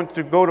guy that went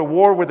to go to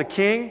war with the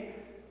king?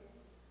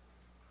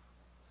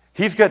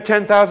 He's got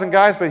 10,000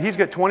 guys, but he's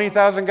got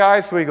 20,000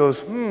 guys, so he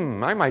goes,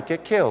 I might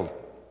get killed.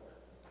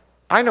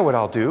 I know what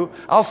I'll do.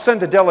 I'll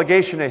send a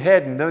delegation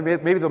ahead, and then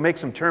maybe they'll make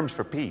some terms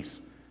for peace.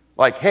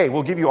 Like, hey,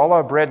 we'll give you all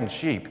our bread and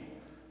sheep,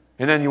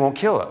 and then you won't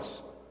kill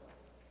us.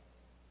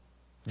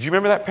 Do you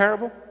remember that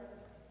parable?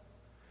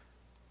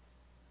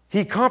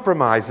 He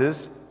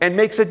compromises and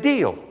makes a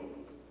deal.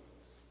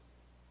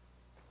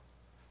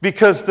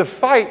 Because the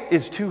fight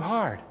is too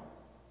hard.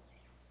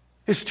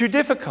 It's too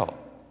difficult.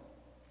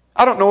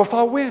 I don't know if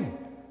I'll win.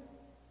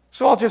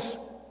 So I'll just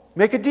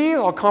make a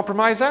deal. I'll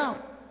compromise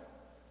out.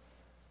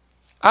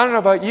 I don't know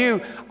about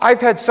you.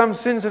 I've had some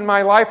sins in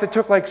my life that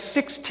took like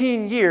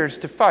 16 years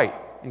to fight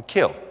and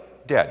kill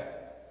dead.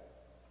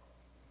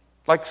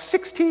 Like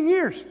 16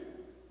 years.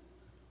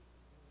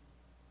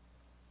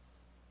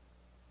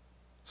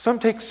 Some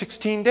take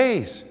 16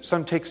 days.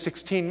 Some take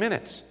 16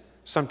 minutes.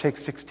 Some take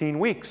 16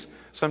 weeks.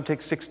 Some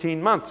take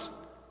 16 months.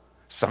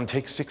 Some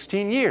take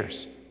 16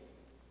 years.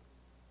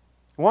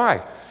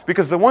 Why?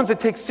 Because the ones that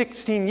take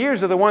 16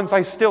 years are the ones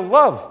I still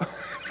love.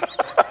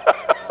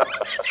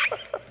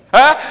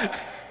 Huh?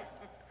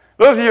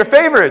 Those are your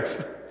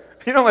favorites.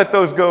 You don't let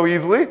those go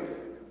easily.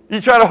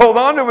 You try to hold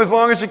on to them as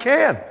long as you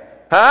can.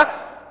 Huh?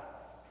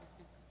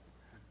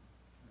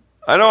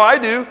 I know I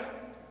do.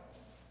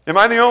 Am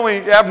I the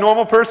only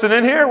abnormal person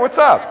in here? What's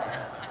up?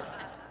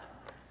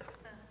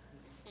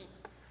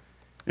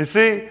 You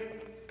see,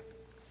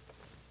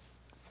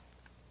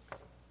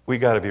 we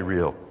got to be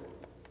real.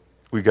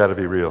 We got to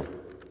be real.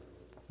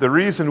 The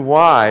reason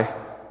why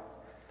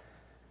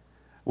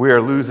we are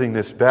losing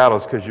this battle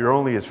is because you're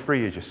only as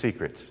free as your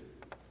secrets.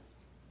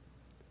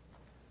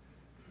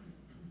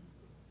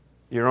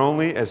 You're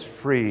only as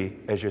free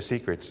as your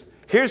secrets.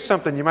 Here's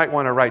something you might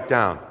want to write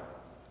down.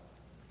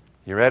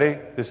 You ready?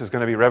 This is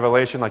going to be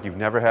revelation like you've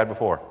never had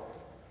before.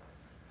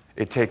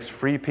 It takes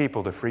free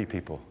people to free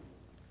people.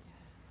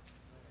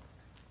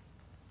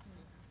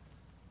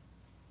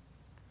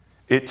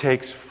 It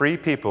takes free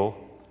people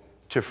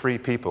to free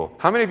people.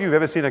 How many of you have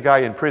ever seen a guy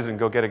in prison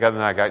go get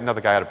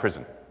another guy out of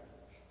prison?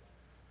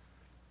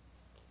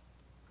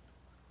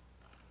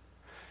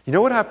 You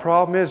know what our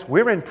problem is?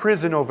 We're in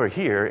prison over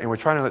here, and we're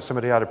trying to let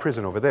somebody out of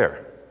prison over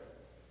there.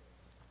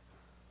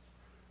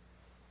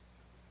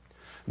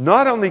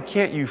 Not only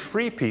can't you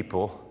free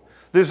people,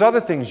 there's other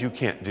things you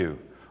can't do.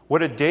 What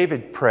did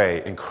David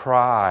pray and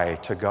cry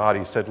to God?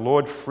 He said,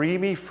 Lord, free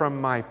me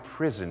from my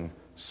prison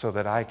so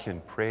that I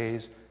can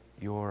praise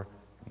your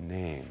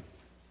name.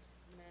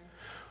 Amen.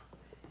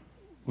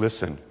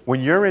 Listen,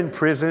 when you're in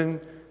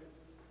prison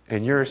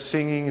and you're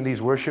singing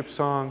these worship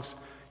songs,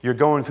 you're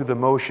going through the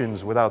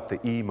motions without the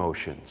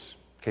emotions.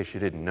 In case you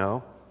didn't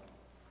know,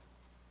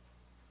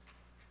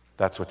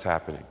 that's what's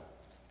happening.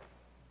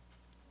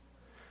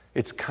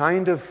 It's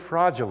kind of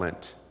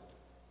fraudulent.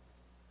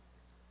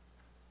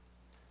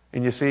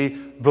 And you see,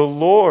 the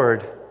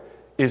Lord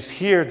is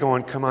here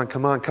going, come on,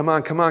 come on, come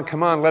on, come on,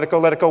 come on, let it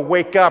go,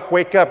 wake up,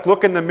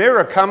 look in the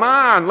mirror, come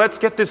on, let's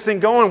get this thing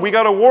going, we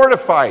got a war to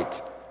fight.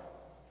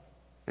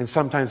 And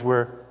sometimes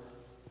we're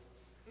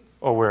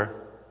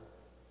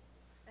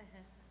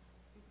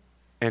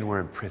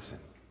in prison.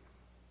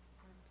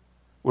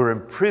 We're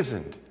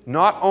imprisoned,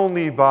 not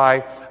only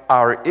by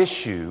our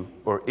issue,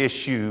 or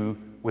issue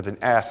with an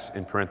S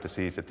in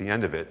parentheses at the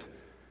end of it.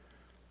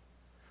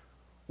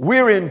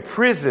 We're in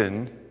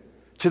prison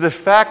to the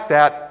fact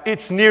that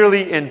it's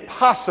nearly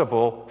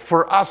impossible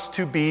for us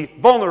to be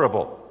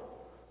vulnerable.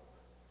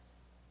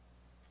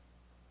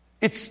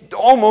 It's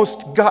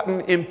almost gotten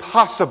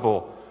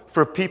impossible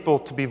for people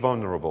to be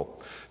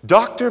vulnerable.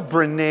 Dr.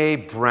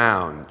 Brené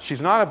Brown,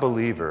 she's not a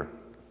believer,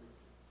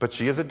 but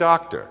she is a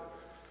doctor.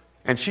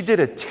 And she did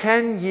a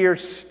 10-year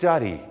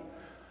study,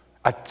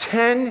 a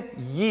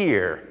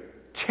 10-year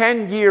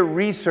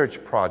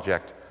research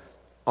project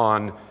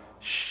on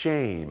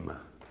shame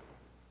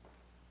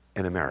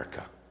in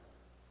America.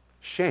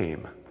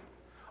 Shame.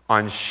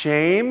 On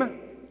shame,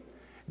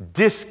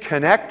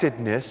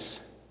 disconnectedness,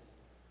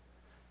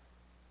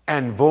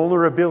 and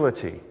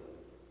vulnerability.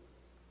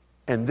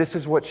 And this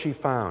is what she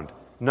found.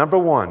 Number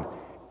one,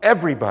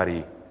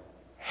 everybody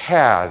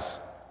has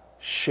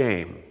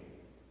shame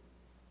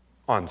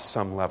on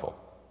some level.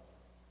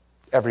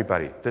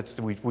 Everybody.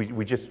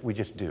 We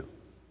just do.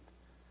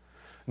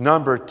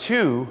 Number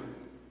two,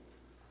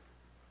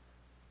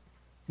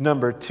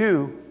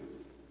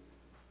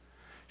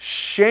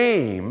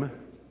 shame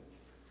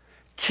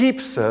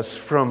keeps us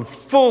from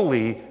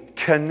fully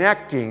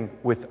connecting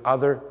with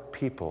other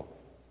people.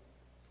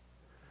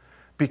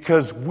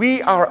 Because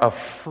we are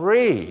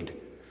afraid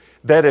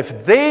that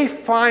if they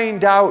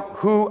find out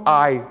who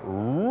I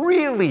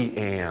really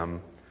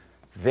am,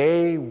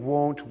 they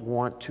won't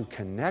want to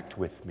connect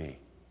with me.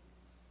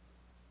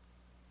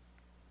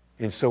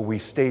 And so we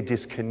stay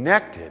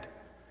disconnected.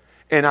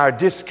 And our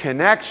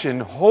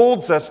disconnection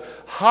holds us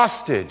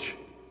hostage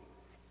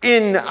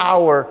in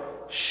our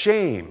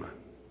shame.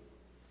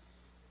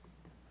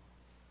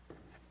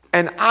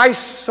 And I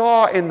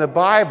saw in the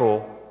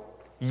Bible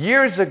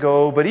years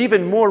ago, but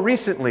even more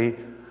recently,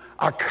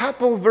 a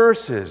couple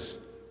verses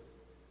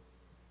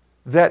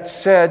that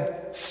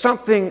said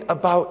something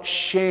about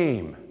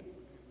shame.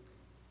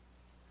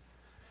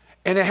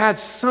 And it had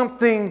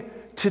something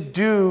to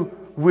do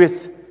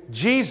with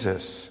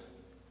Jesus.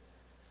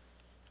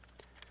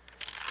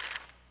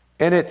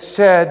 And it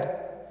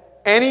said,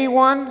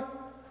 anyone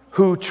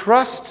who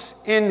trusts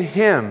in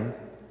him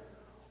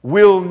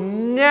will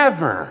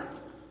never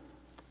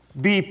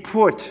be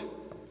put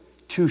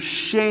to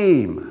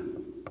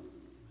shame.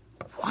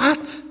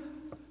 What?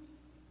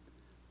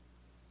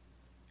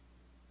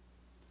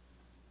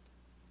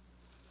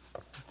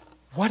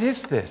 What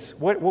is this?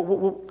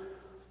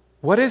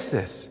 What is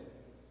this?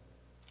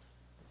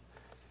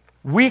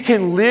 We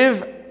can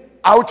live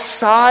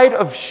outside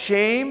of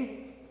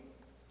shame?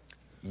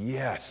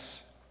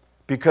 Yes,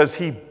 because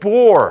he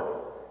bore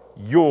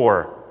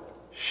your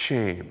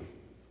shame.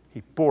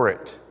 He bore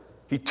it.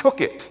 He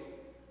took it.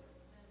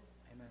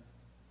 Amen.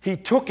 He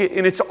took it,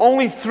 and it's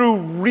only through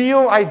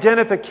real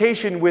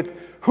identification with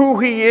who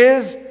he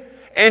is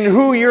and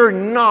who you're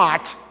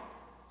not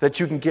that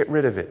you can get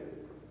rid of it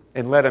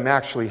and let him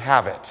actually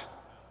have it.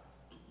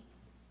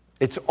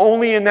 It's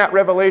only in that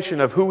revelation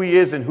of who he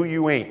is and who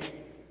you ain't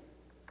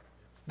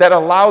that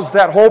allows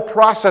that whole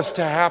process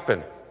to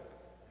happen.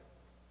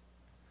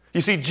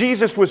 You see,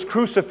 Jesus was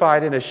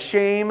crucified in a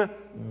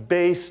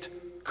shame-based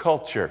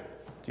culture.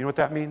 Do you know what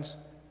that means?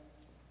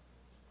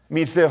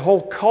 means their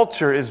whole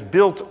culture is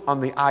built on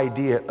the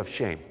idea of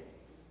shame,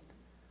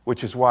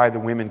 which is why the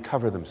women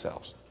cover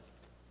themselves.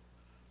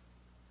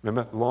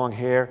 Remember, long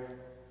hair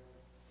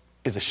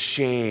is a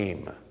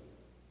shame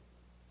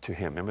to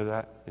him. Remember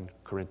that in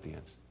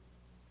Corinthians?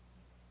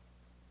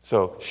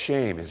 So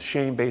shame is a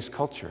shame-based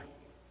culture.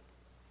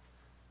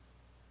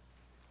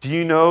 Do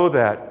you know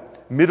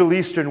that Middle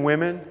Eastern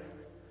women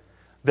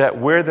that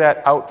wear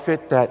that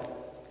outfit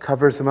that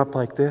covers them up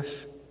like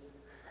this,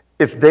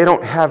 if they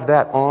don't have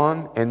that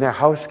on and their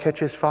house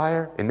catches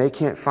fire and they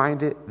can't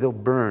find it, they'll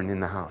burn in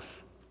the house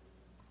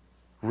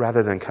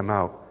rather than come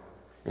out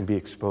and be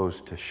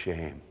exposed to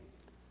shame.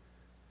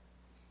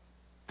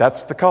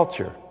 That's the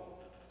culture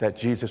that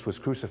Jesus was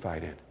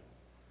crucified in.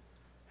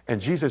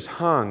 And Jesus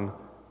hung,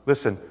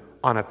 listen,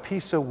 on a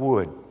piece of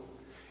wood.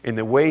 In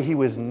the way he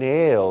was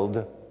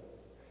nailed,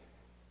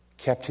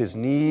 kept his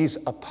knees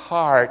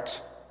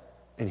apart,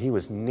 and he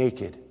was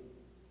naked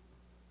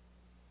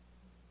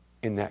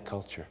in that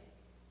culture.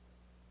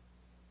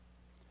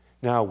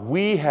 Now,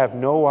 we have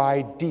no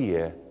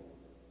idea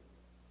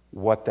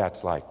what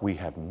that's like. We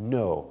have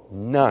no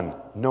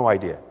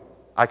idea.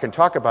 I can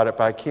talk about it,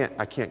 but I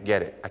can't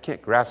get it. I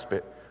can't grasp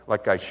it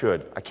like I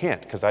should. I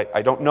can't, because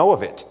I don't know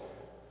of it.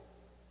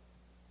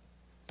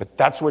 But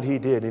that's what he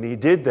did, and he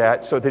did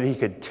that so that he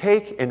could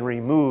take and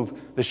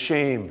remove the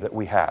shame that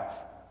we have.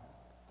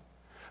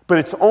 But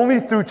it's only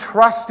through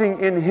trusting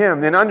in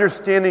him and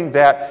understanding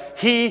that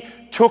he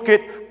took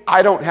it.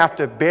 I don't have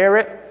to bear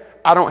it.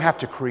 I don't have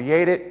to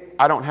create it.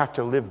 I don't have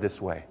to live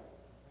this way.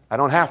 I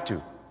don't have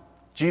to.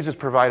 Jesus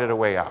provided a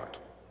way out.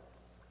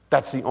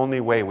 That's the only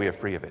way we are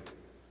free of it.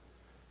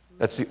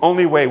 That's the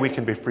only way we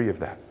can be free of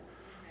that.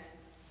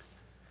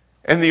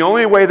 And the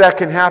only way that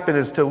can happen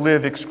is to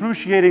live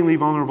excruciatingly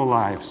vulnerable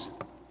lives.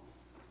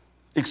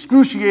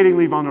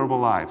 Excruciatingly vulnerable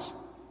lives.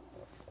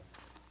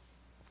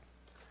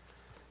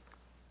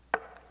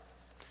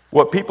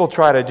 What people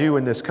try to do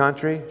in this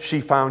country, she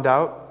found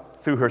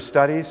out through her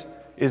studies,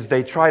 is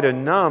they try to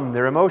numb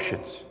their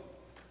emotions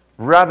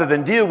rather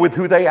than deal with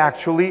who they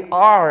actually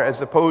are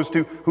as opposed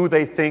to who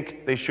they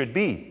think they should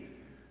be.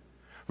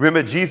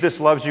 Remember, Jesus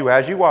loves you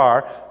as you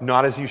are,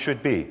 not as you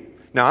should be.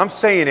 Now, I'm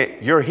saying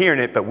it, you're hearing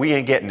it, but we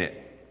ain't getting it.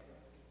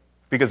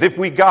 Because if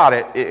we got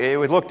it, it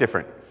would look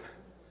different.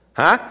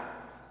 Huh?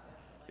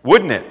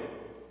 Wouldn't it?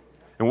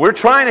 And we're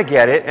trying to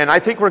get it, and I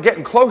think we're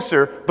getting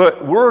closer,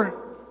 but we're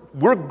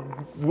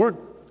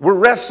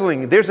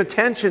wrestling. There's a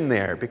tension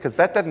there because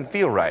that doesn't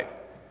feel right.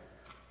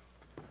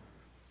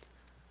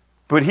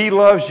 But he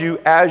loves you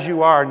as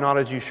you are, not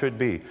as you should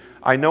be.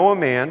 I know a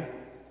man,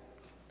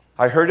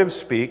 I heard him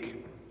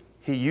speak.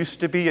 He used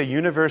to be a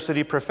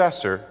university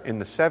professor in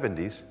the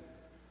 70s.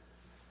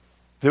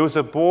 There was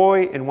a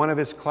boy in one of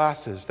his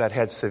classes that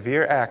had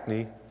severe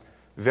acne,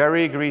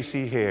 very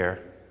greasy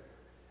hair,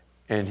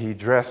 and he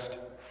dressed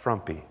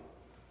frumpy.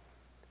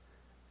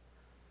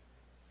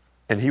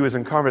 And he was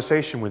in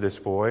conversation with this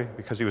boy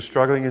because he was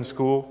struggling in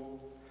school.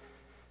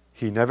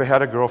 He never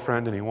had a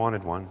girlfriend and he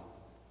wanted one.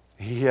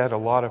 He had a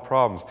lot of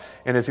problems.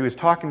 And as he was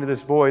talking to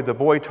this boy, the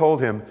boy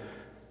told him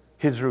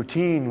his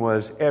routine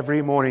was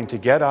every morning to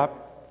get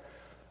up,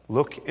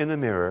 look in the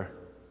mirror,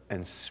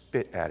 and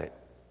spit at it.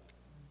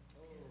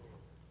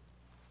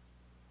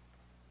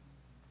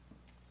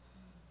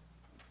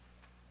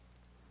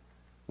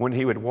 When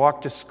he would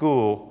walk to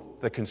school,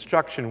 the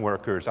construction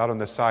workers out on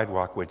the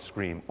sidewalk would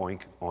scream,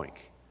 "Oink, oink."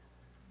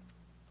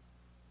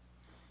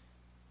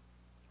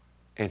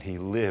 And he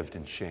lived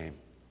in shame.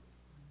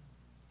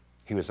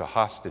 He was a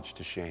hostage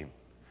to shame.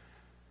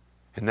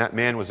 And that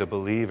man was a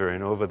believer,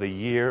 and over the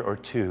year or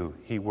two,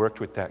 he worked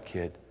with that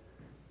kid,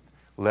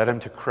 led him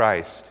to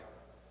Christ.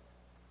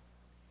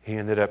 He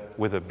ended up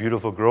with a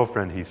beautiful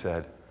girlfriend, he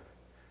said,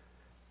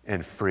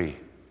 and free.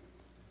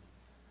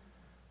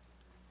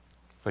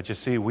 But you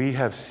see, we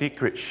have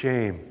secret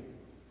shame,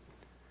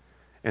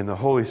 and the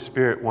Holy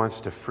Spirit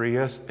wants to free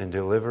us and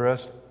deliver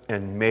us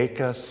and make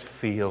us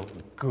feel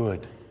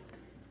good.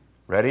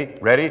 Ready?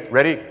 Ready?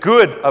 Ready?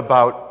 Good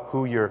about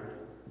who you're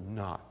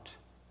not.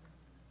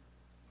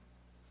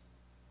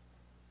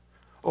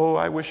 Oh,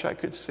 I wish I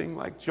could sing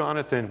like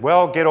Jonathan.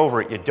 Well, get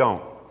over it. You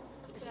don't.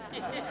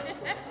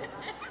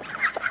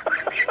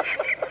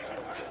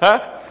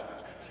 Huh?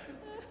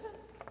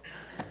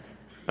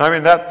 I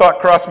mean, that thought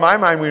crossed my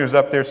mind when he was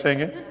up there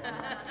singing.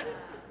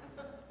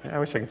 Yeah, I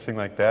wish I could sing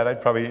like that.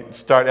 I'd probably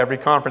start every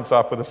conference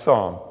off with a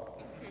song.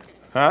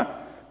 Huh?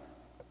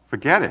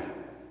 Forget it.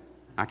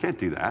 I can't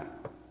do that.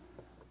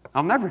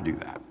 I'll never do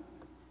that.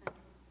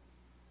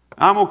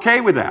 I'm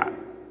okay with that.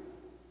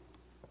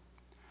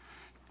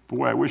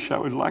 Boy, I wish I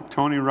was like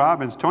Tony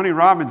Robbins. Tony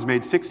Robbins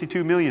made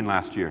 $62 million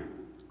last year.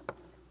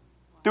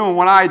 Doing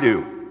what I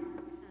do.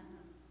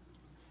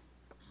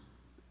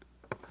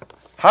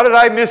 How did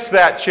I miss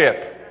that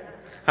chip?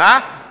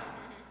 Huh?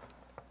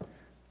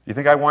 You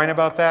think I whine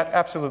about that?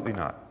 Absolutely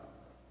not.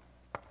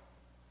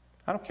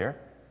 I don't care.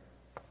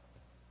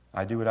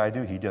 I do what I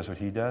do. He does what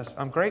he does.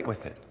 I'm great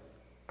with it.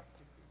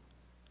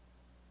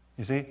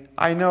 You see,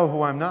 I know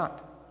who I'm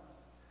not.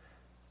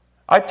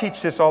 I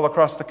teach this all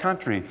across the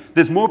country.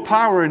 There's more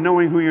power in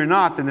knowing who you're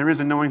not than there is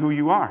in knowing who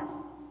you are.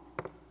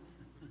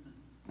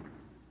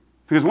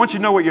 Because once you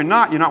know what you're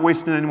not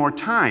wasting any more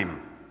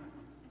time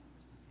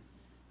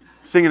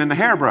singing in the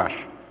hairbrush.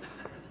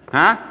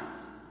 Huh?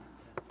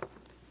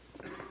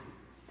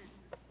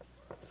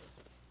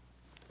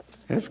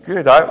 It's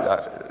good.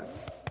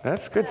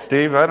 That's good,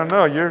 Steve. I don't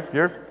know.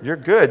 You're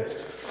good.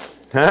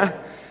 Huh?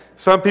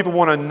 Some people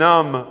want to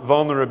numb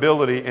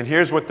vulnerability, and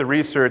here's what the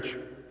research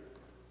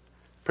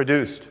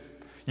produced.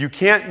 You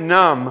can't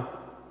numb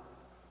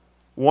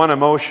one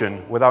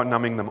emotion without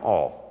numbing them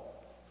all.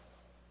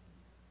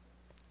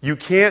 You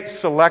can't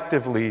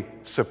selectively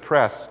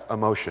suppress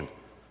emotion.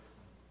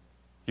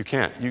 You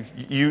can't.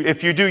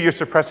 If you do, you're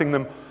suppressing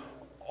them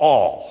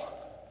all.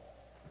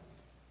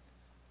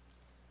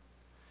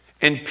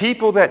 And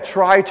people that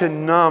try to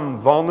numb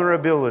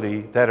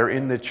vulnerability that are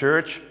in the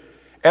church,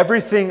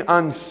 everything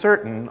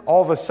uncertain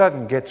all of a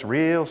sudden gets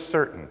real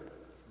certain.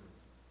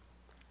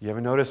 You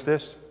ever notice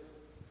this?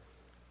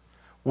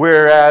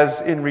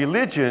 Whereas in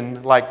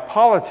religion, like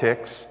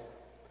politics,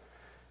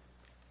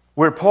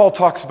 where Paul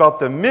talks about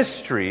the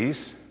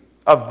mysteries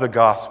of the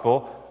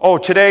gospel, oh,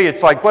 today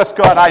it's like, bless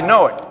God, I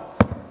know it.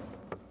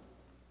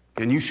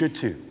 And you should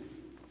too.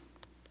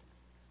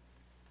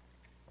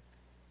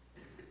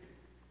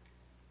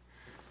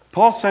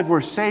 Paul said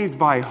we're saved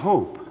by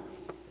hope.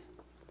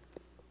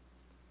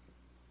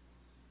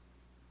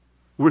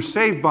 We're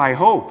saved by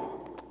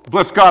hope.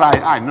 Bless God,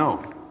 I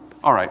know.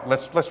 All right,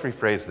 let's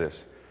rephrase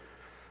this.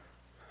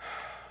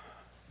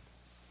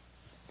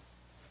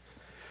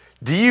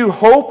 Do you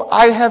hope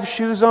I have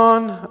shoes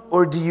on,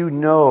 or do you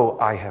know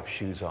I have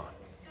shoes on?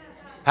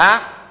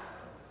 Huh?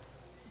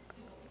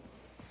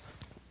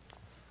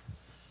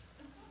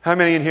 How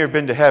many in here have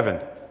been to heaven?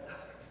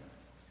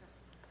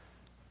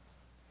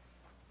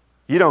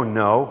 You don't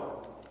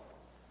know.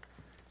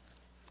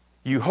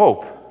 You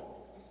hope.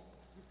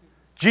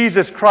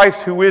 Jesus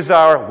Christ, who is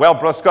our, well,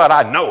 bless God,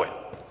 I know it.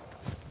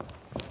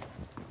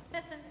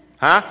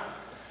 Huh?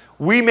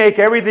 We make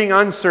everything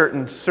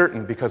uncertain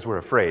certain because we're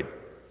afraid.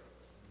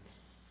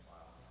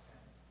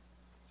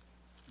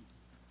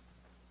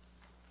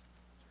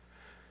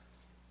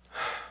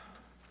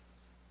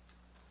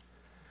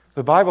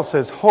 The Bible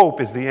says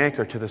hope is the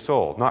anchor to the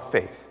soul, not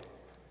faith.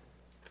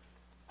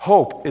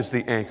 Hope is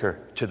the anchor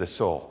to the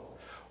soul.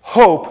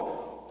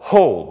 Hope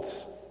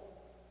holds.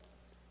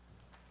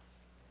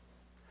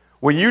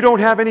 When you don't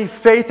have any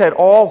faith at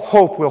all,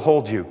 hope will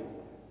hold you.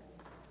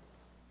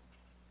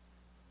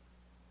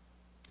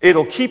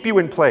 It'll keep you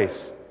in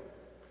place.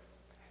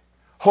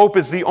 Hope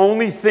is the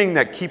only thing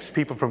that keeps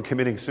people from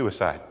committing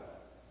suicide.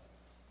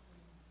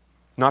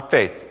 Not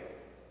faith.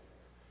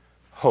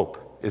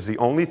 Hope is the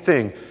only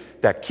thing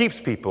that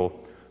keeps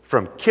people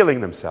from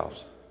killing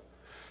themselves.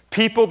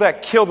 People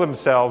that kill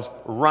themselves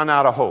run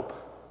out of hope.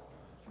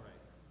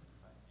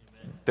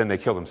 Then they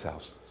kill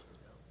themselves.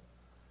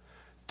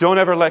 Don't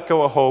ever let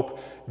go of hope.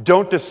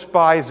 Don't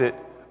despise it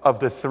of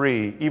the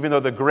three, even though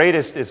the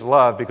greatest is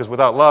love, because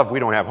without love, we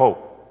don't have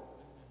hope.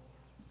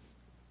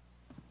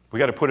 We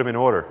got to put them in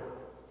order.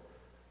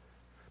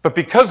 But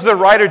because the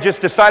writer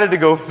just decided to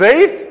go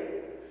faith,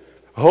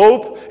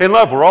 hope, and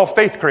love, we're all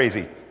faith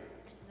crazy.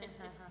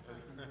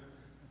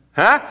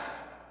 Huh?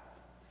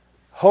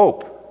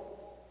 Hope.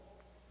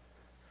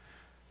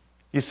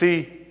 You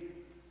see,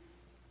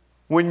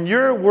 when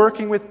you're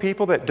working with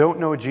people that don't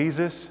know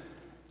Jesus,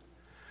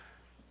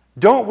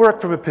 don't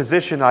work from a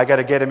position, I got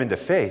to get them into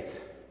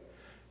faith.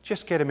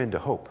 Just get them into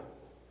hope,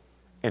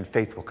 and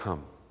faith will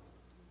come.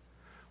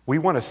 We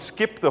want to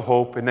skip the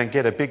hope and then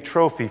get a big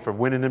trophy for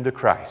winning them to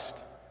Christ.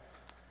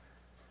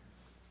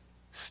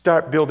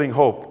 Start building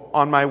hope.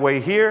 On my way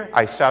here,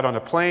 I sat on a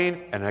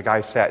plane, and a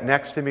guy sat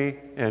next to me,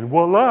 and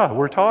voila,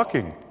 we're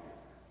talking.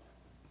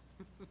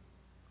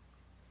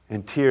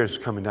 And tears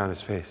coming down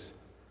his face.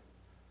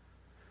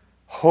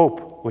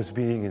 Hope was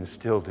being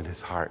instilled in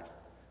his heart.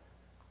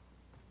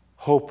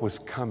 Hope was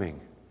coming.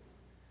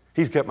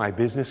 He's got my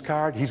business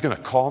card. He's going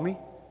to call me.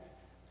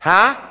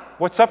 Huh?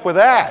 What's up with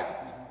that?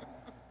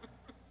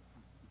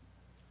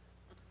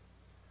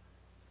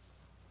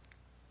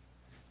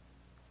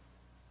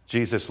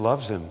 Jesus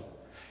loves him.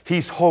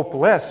 He's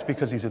hopeless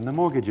because he's in the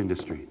mortgage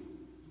industry.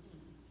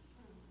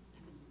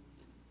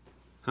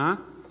 Huh?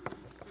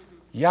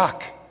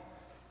 Yuck.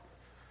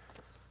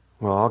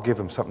 Well, I'll give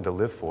him something to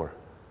live for.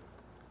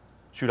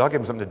 Shoot, I'll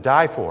give him something to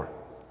die for.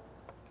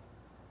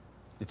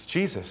 It's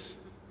Jesus.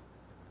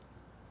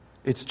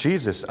 It's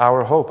Jesus,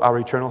 our hope, our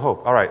eternal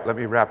hope. All right, let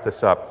me wrap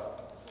this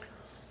up.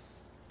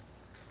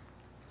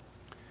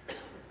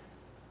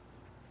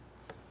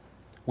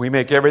 We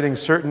make everything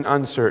certain,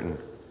 uncertain.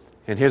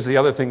 And here's the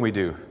other thing we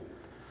do.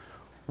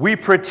 We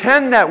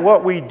pretend that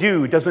what we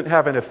do doesn't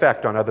have an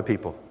effect on other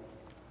people.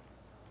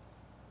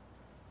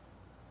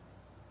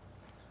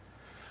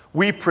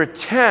 We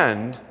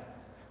pretend,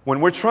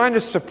 when we're trying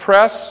to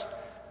suppress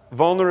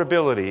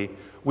vulnerability,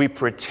 we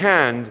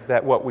pretend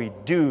that what we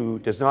do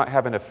does not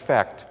have an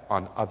effect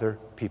on other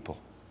people.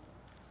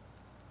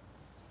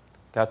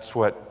 That's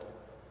what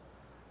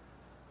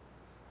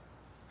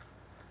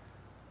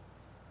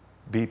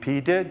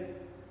BP did.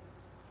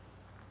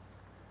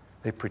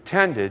 They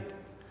pretended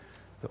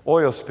the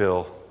oil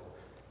spill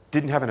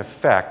didn't have an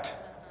effect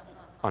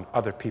on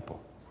other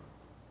people.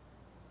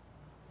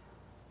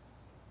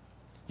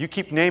 You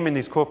keep naming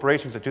these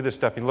corporations that do this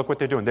stuff, and look what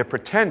they're doing. They're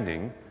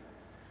pretending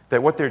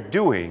that what they're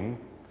doing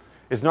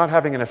is not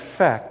having an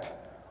effect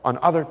on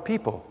other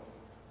people.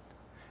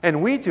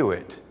 And we do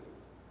it.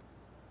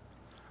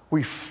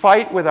 We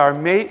fight with our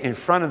mate in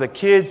front of the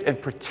kids and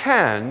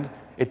pretend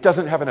it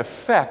doesn't have an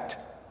effect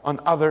on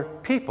other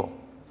people.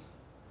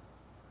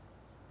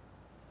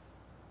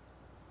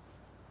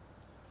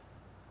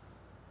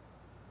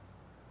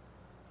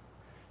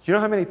 Do you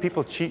know how many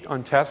people cheat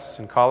on tests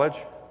in college?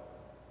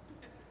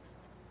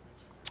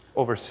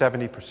 Over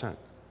 70%.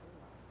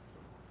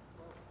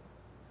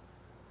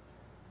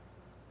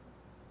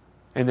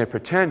 And they're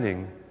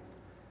pretending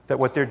that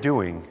what they're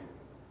doing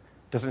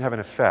doesn't have an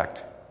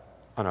effect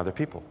on other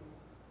people.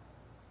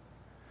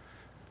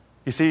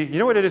 You see, you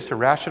know what it is to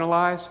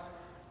rationalize?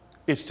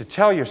 It's to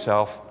tell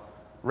yourself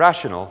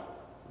rational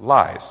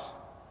lies.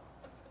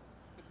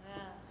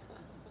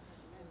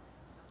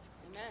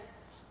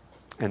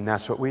 And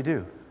that's what we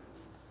do.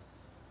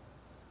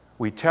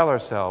 We tell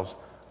ourselves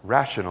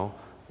rational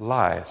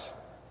lies.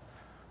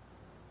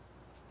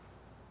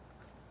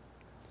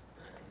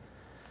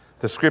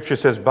 The scripture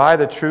says, buy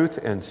the truth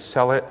and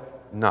sell it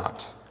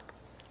not.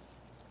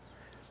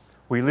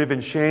 We live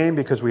in shame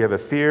because we have a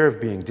fear of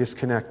being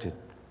disconnected.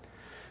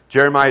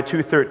 Jeremiah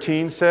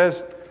 2:13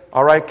 says,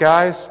 all right,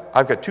 guys,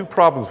 I've got two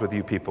problems with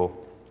you people.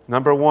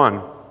 Number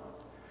one,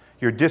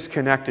 you're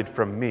disconnected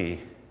from me,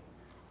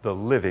 the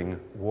living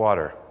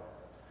water.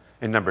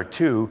 And number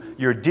two,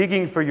 you're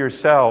digging for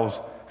yourselves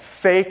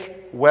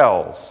fake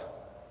wells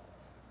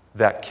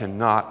that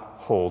cannot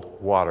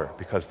hold water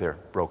because they're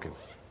broken.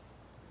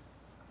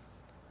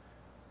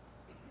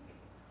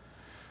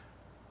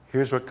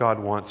 Here's what God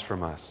wants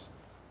from us.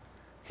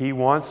 He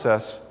wants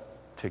us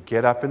to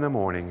get up in the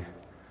morning,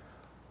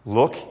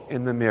 look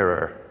in the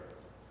mirror,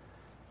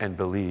 and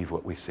believe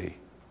what we see.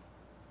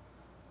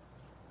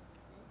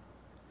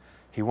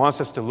 He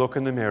wants us to look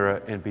in the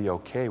mirror and be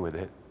okay with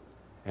it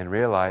and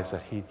realize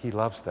that He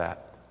loves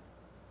that.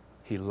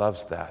 He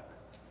loves that.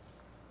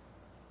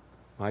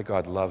 My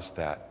God loves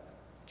that,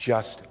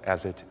 just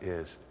as it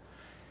is.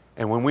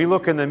 And when we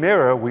look in the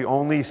mirror, we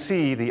only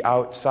see the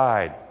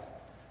outside.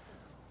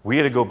 We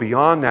got to go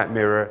beyond that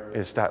mirror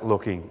and start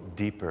looking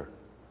deeper.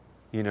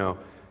 You know,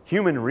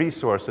 human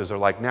resources are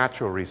like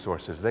natural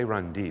resources. They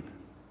run deep.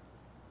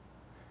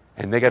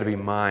 And they got to be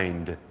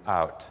mined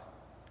out.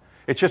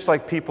 It's just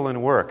like people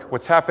in work.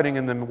 What's happening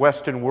in the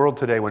Western world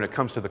today when it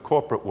comes to the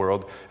corporate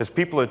world is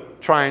people are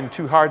trying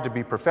too hard to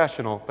be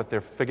professional, but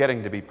they're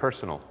forgetting to be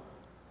personal.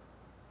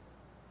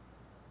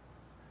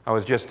 I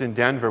was just in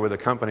Denver with a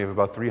company of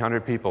about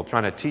 300 people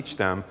trying to teach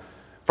them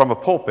from a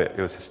pulpit.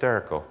 It was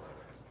hysterical.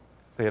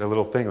 They had a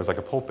little thing, it was like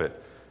a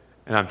pulpit.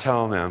 And I'm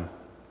telling them,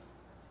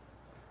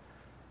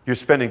 you're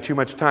spending too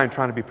much time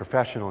trying to be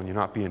professional and you're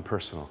not being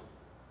personal.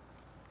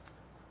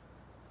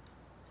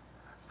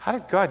 How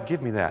did God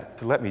give me that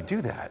to let me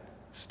do that?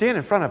 Stand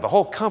in front of a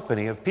whole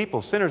company of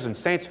people, sinners and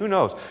saints, who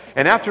knows?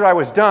 And after I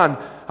was done,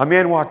 a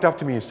man walked up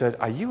to me and said,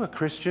 are you a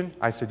Christian?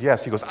 I said,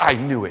 yes. He goes, I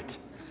knew it.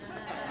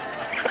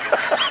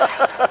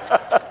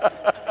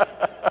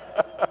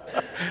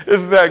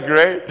 Isn't that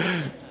great?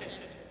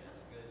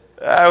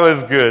 That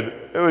was good.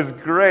 It was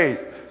great.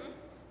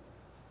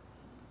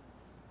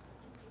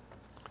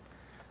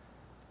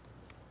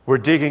 We're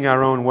digging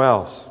our own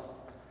wells.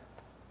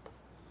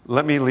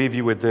 Let me leave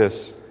you with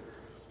this.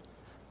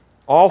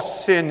 All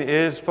sin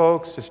is,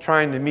 folks, is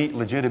trying to meet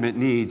legitimate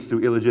needs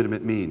through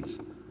illegitimate means.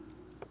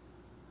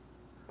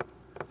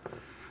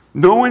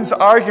 No one's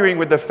arguing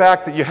with the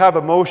fact that you have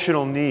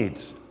emotional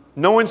needs.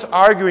 No one's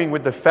arguing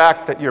with the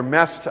fact that you're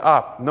messed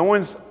up. No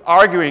one's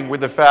arguing with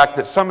the fact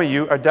that some of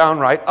you are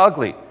downright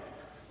ugly.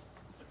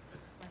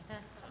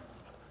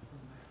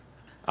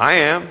 I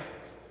am.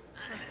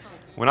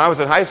 When I was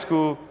in high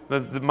school,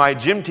 my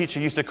gym teacher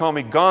used to call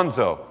me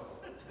Gonzo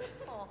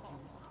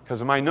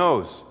because of my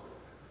nose,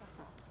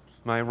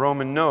 my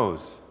Roman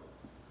nose.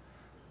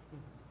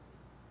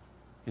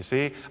 You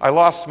see, I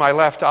lost my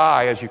left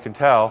eye, as you can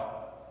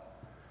tell,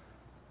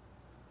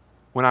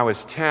 when I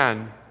was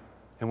 10.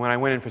 And when I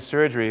went in for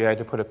surgery, I had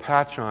to put a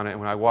patch on it. And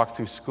when I walked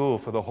through school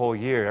for the whole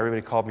year,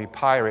 everybody called me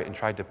pirate and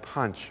tried to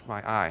punch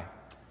my eye.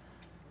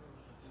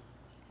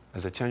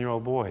 As a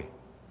 10-year-old boy,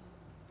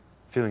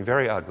 feeling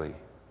very ugly.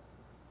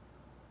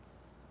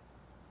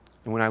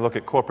 And when I look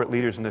at corporate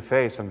leaders in the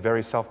face, I'm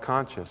very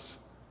self-conscious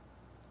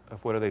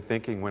of what are they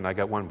thinking when I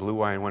got one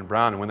blue eye and one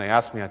brown. And when they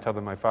ask me, I tell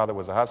them my father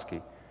was a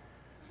husky.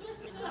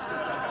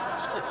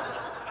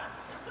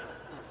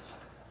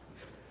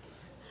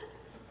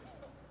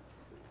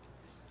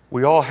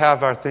 We all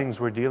have our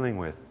things we're dealing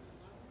with.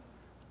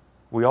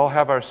 We all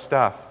have our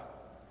stuff.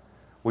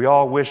 We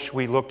all wish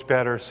we looked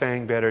better,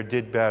 sang better,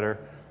 did better,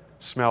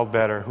 smelled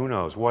better, who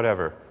knows,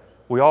 whatever.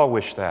 We all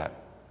wish that.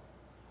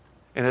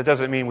 And it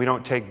doesn't mean we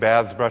don't take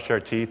baths, brush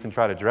our teeth, and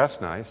try to dress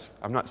nice.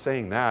 I'm not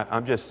saying that.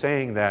 I'm just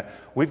saying that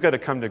we've got to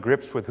come to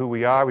grips with who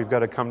we are. We've got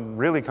to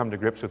really come to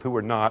grips with who we're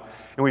not.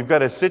 And we've got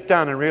to sit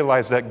down and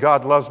realize that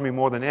God loves me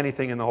more than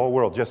anything in the whole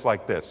world, just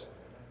like this.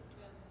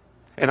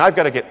 And I've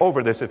got to get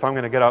over this if I'm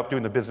going to get out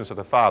doing the business of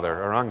the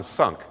Father, or I'm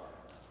sunk.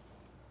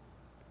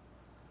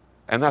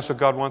 And that's what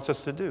God wants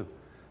us to do.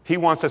 He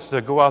wants us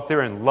to go out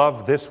there and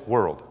love this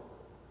world.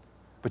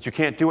 But you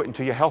can't do it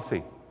until you're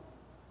healthy.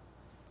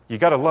 You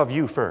got to love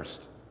you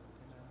first.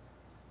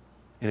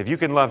 And if you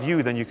can love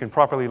you, then you can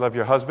properly love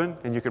your husband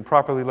and you can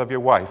properly love your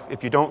wife.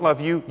 If you don't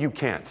love you, you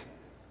can't.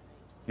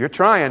 You're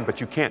trying,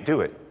 but you can't do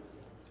it.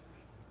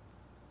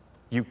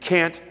 You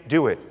can't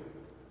do it.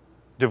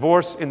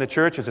 Divorce in the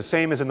church is the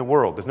same as in the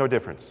world. There's no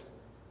difference.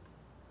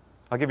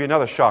 I'll give you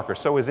another shocker.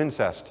 So is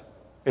incest.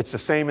 It's the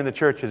same in the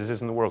church as it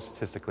is in the world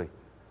statistically.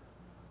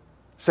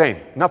 Same.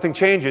 Nothing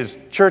changes.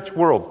 Church,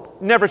 world.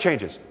 Never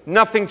changes.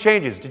 Nothing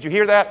changes. Did you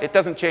hear that? It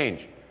doesn't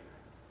change.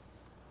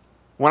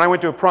 When I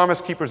went to a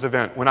Promise Keepers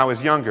event when I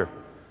was younger,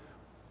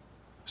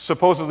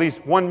 supposedly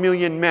 1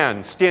 million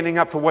men standing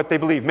up for what they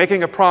believe,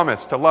 making a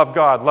promise to love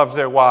God, love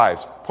their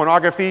wives.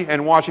 Pornography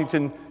in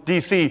Washington,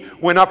 D.C.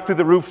 went up through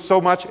the roof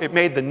so much it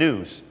made the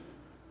news.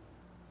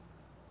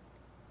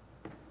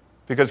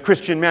 Because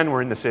Christian men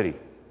were in the city.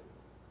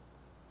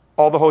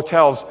 All the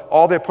hotels,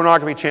 all their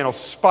pornography channels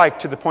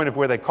spiked to the point of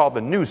where they called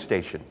the news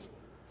stations.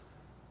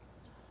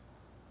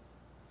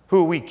 Who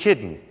are we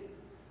kidding?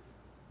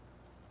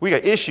 We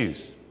got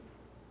issues.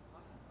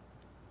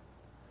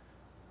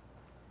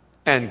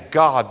 And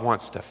God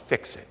wants to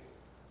fix it.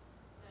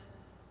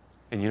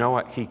 And you know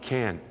what? He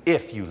can,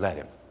 if you let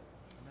him.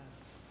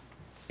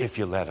 If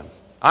you let him.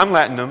 I'm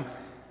letting him.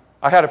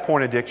 I had a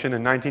porn addiction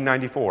in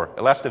 1994.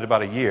 It lasted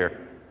about a year.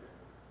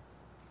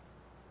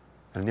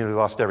 And I nearly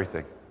lost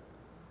everything.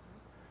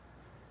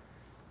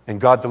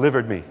 And God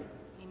delivered me.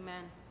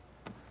 Amen.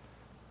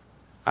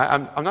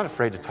 I'm not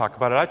afraid to talk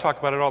about it. I talk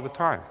about it all the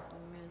time.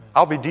 Amen.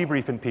 I'll be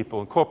debriefing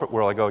people in corporate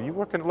world. I go, you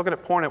looking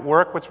at porn at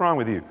work? What's wrong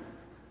with you?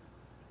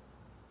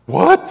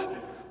 What?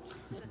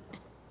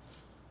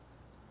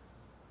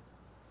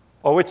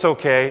 Oh, it's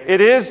okay.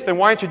 It is? Then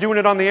why aren't you doing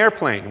it on the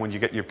airplane when you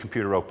get your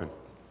computer open?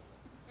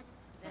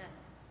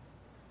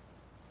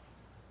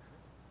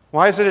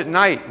 Why is it at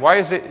night? Why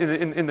is it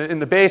in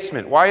the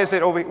basement? Why is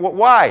it over?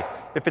 Why?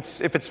 If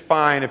it's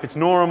fine, if it's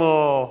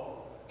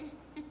normal,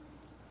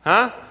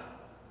 huh?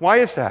 Why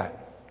is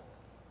that?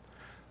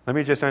 Let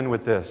me just end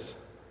with this.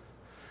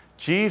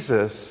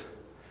 Jesus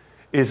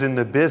is in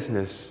the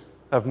business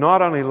of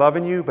not only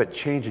loving you, but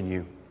changing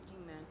you.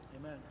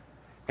 Amen.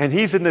 And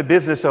he's in the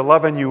business of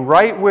loving you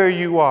right where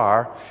you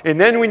are. And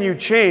then when you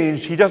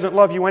change, he doesn't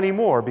love you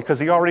anymore because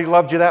he already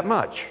loved you that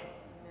much.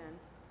 Amen.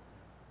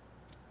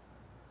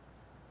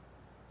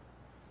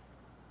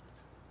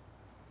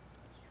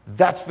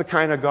 That's the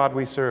kind of God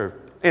we serve.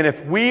 And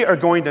if we are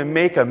going to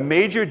make a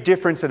major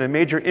difference and a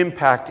major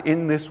impact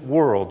in this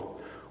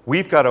world,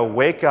 we've got to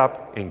wake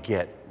up and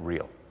get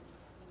real.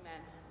 Amen.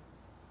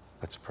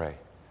 Let's pray.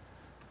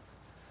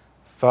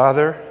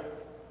 Father,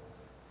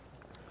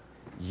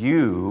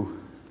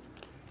 you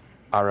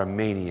are a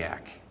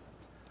maniac,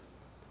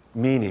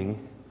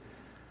 meaning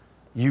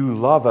you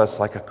love us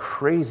like a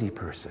crazy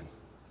person.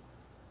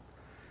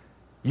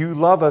 You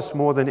love us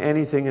more than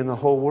anything in the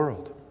whole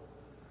world.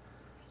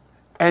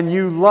 And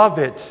you love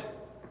it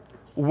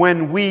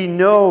when we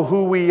know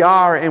who we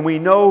are and we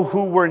know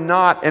who we're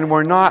not, and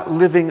we're not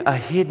living a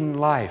hidden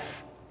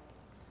life.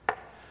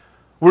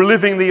 We're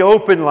living the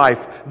open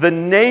life, the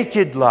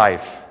naked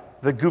life,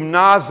 the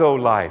gymnazo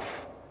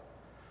life.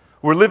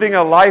 We're living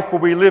a life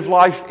where we live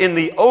life in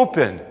the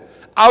open,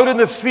 out in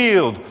the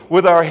field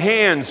with our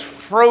hands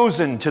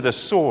frozen to the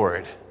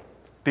sword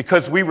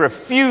because we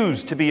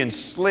refuse to be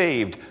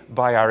enslaved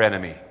by our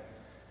enemy.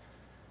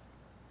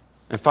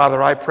 And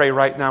Father, I pray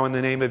right now in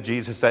the name of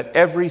Jesus that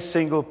every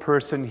single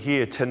person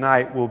here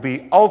tonight will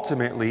be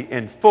ultimately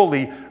and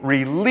fully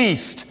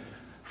released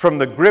from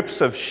the grips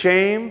of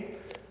shame,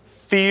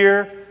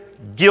 fear,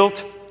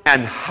 guilt,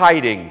 and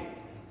hiding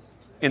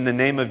in the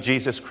name of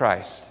Jesus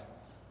Christ.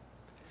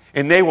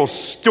 And they will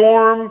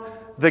storm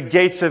the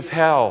gates of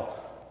hell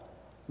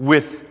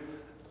with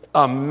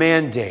a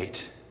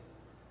mandate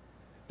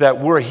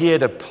that we're here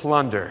to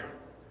plunder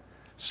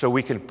so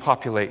we can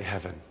populate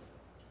heaven.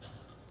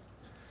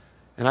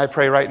 And I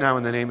pray right now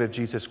in the name of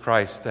Jesus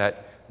Christ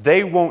that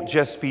they won't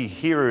just be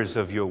hearers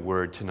of your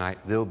word tonight,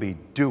 they'll be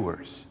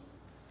doers.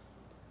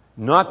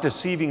 Not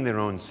deceiving their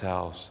own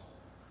selves,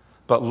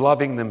 but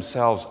loving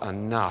themselves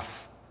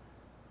enough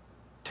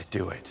to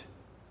do it.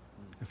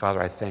 And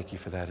Father, I thank you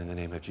for that in the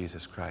name of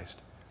Jesus Christ.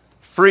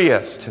 Free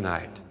us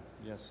tonight.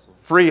 Yes, Lord.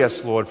 Free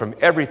us, Lord, from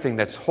everything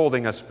that's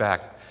holding us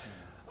back.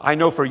 I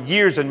know for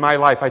years in my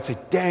life, I'd say,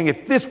 dang,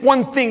 if this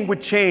one thing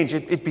would change,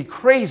 it'd be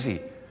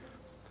crazy.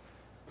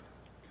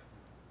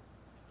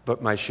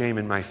 But my shame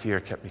and my fear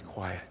kept me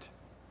quiet.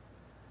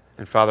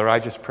 And Father, I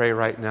just pray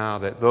right now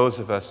that those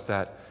of us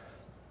that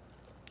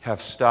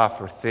have stuff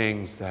or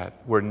things that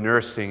we're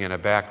nursing in a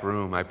back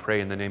room, I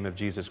pray in the name of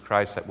Jesus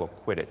Christ that we'll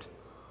quit it.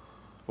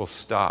 we'll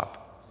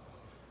stop,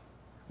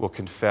 we'll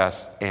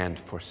confess and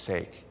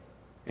forsake.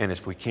 And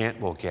if we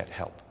can't, we'll get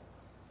help.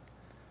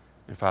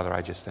 And Father,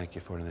 I just thank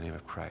you for it in the name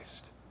of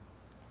Christ.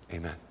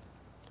 Amen.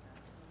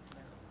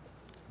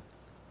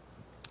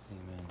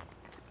 Amen.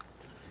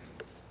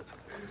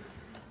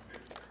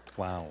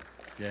 Wow.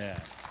 Yeah.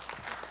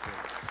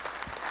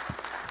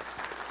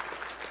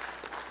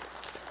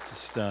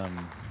 Just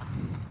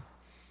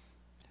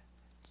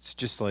it's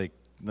just like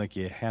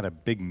you had a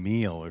big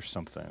meal or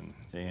something,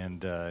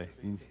 and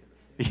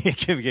you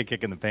can get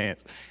kick in the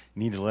pants.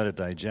 You need to let it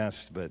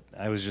digest. But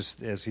I was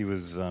just, as he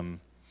was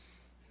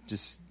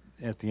just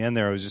at the end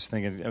there, I was just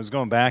thinking, I was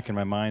going back in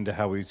my mind to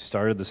how we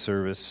started the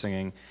service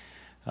singing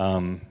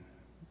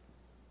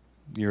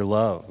your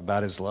love,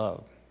 about his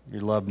love.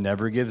 Your love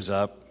never gives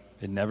up.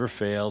 It never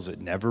fails. It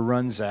never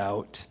runs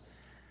out.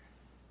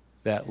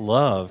 That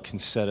love can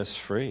set us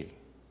free.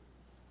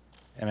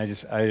 And I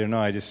don't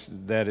know,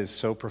 that is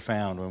so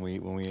profound when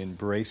we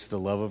embrace the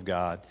love of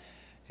God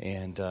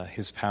and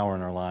his power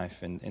in our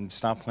life and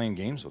stop playing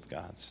games with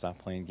God, stop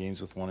playing games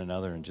with one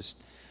another and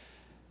just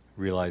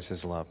realize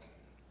his love.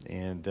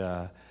 And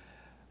I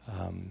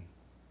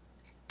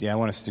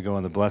want us to go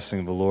in the blessing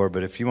of the Lord,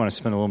 but if you want to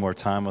spend a little more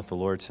time with the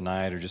Lord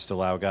tonight or just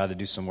allow God to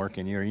do some work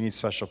in you or you need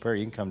special prayer,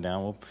 you can come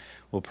down.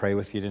 We'll pray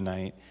with you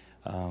tonight.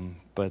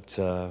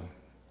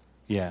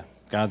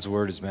 God's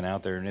word has been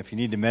out there. And if you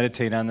need to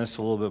meditate on this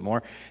a little bit more,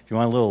 if you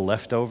want a little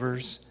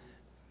leftovers,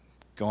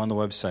 go on the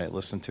website,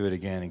 listen to it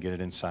again, and get it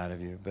inside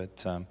of you.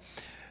 But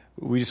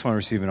we just want to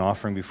receive an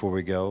offering before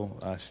we go.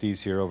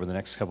 Steve's here over the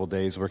next couple of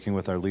days working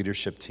with our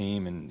leadership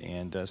team,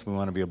 and so we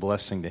want to be a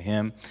blessing to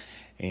him.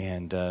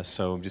 And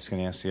so I'm just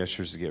going to ask the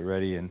ushers to get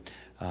ready, and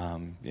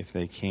if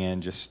they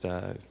can, just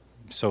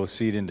sow a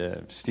seed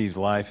into Steve's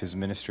life, his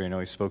ministry. I know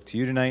he spoke to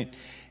you tonight.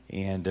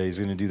 And he's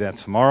going to do that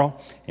tomorrow.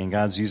 And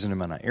God's using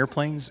him on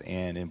airplanes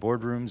and in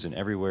boardrooms and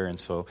everywhere. And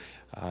so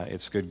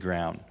it's good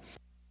ground.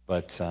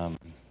 But,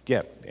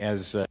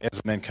 as the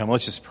men come,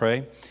 let's just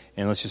pray.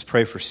 And let's just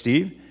pray for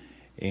Steve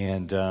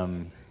and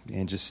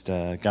just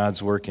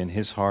God's work in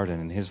his heart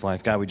and in his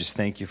life. God, we just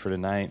thank you for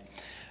tonight.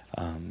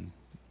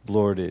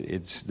 Lord,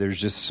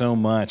 there's just so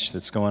much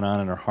that's going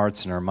on in our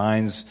hearts and our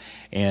minds.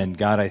 And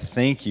God, I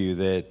thank you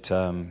that,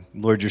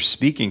 Lord, you're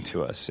speaking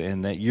to us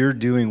and that you're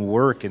doing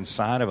work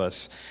inside of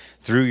us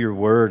through your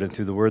word and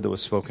through the word that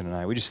was spoken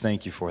tonight. We just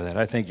thank you for that.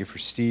 I thank you for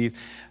Steve.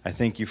 I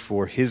thank you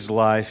for his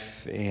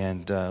life.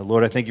 And,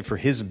 Lord, I thank you for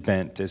his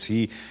bent as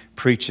he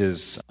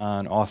preaches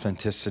on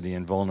authenticity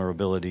and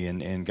vulnerability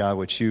and God,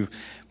 what you've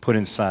put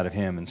inside of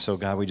him. And so,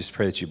 God, we just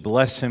pray that you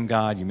bless him,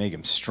 God. You make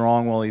him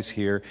strong while he's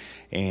here.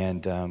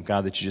 And,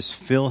 God, that you just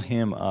fill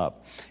him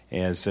up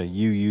as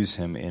you use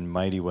him in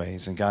mighty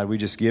ways. And, God, we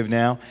just give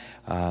now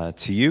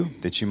to you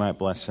that you might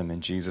bless him in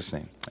Jesus'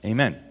 name.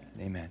 Amen.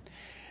 Amen.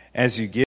 As you give.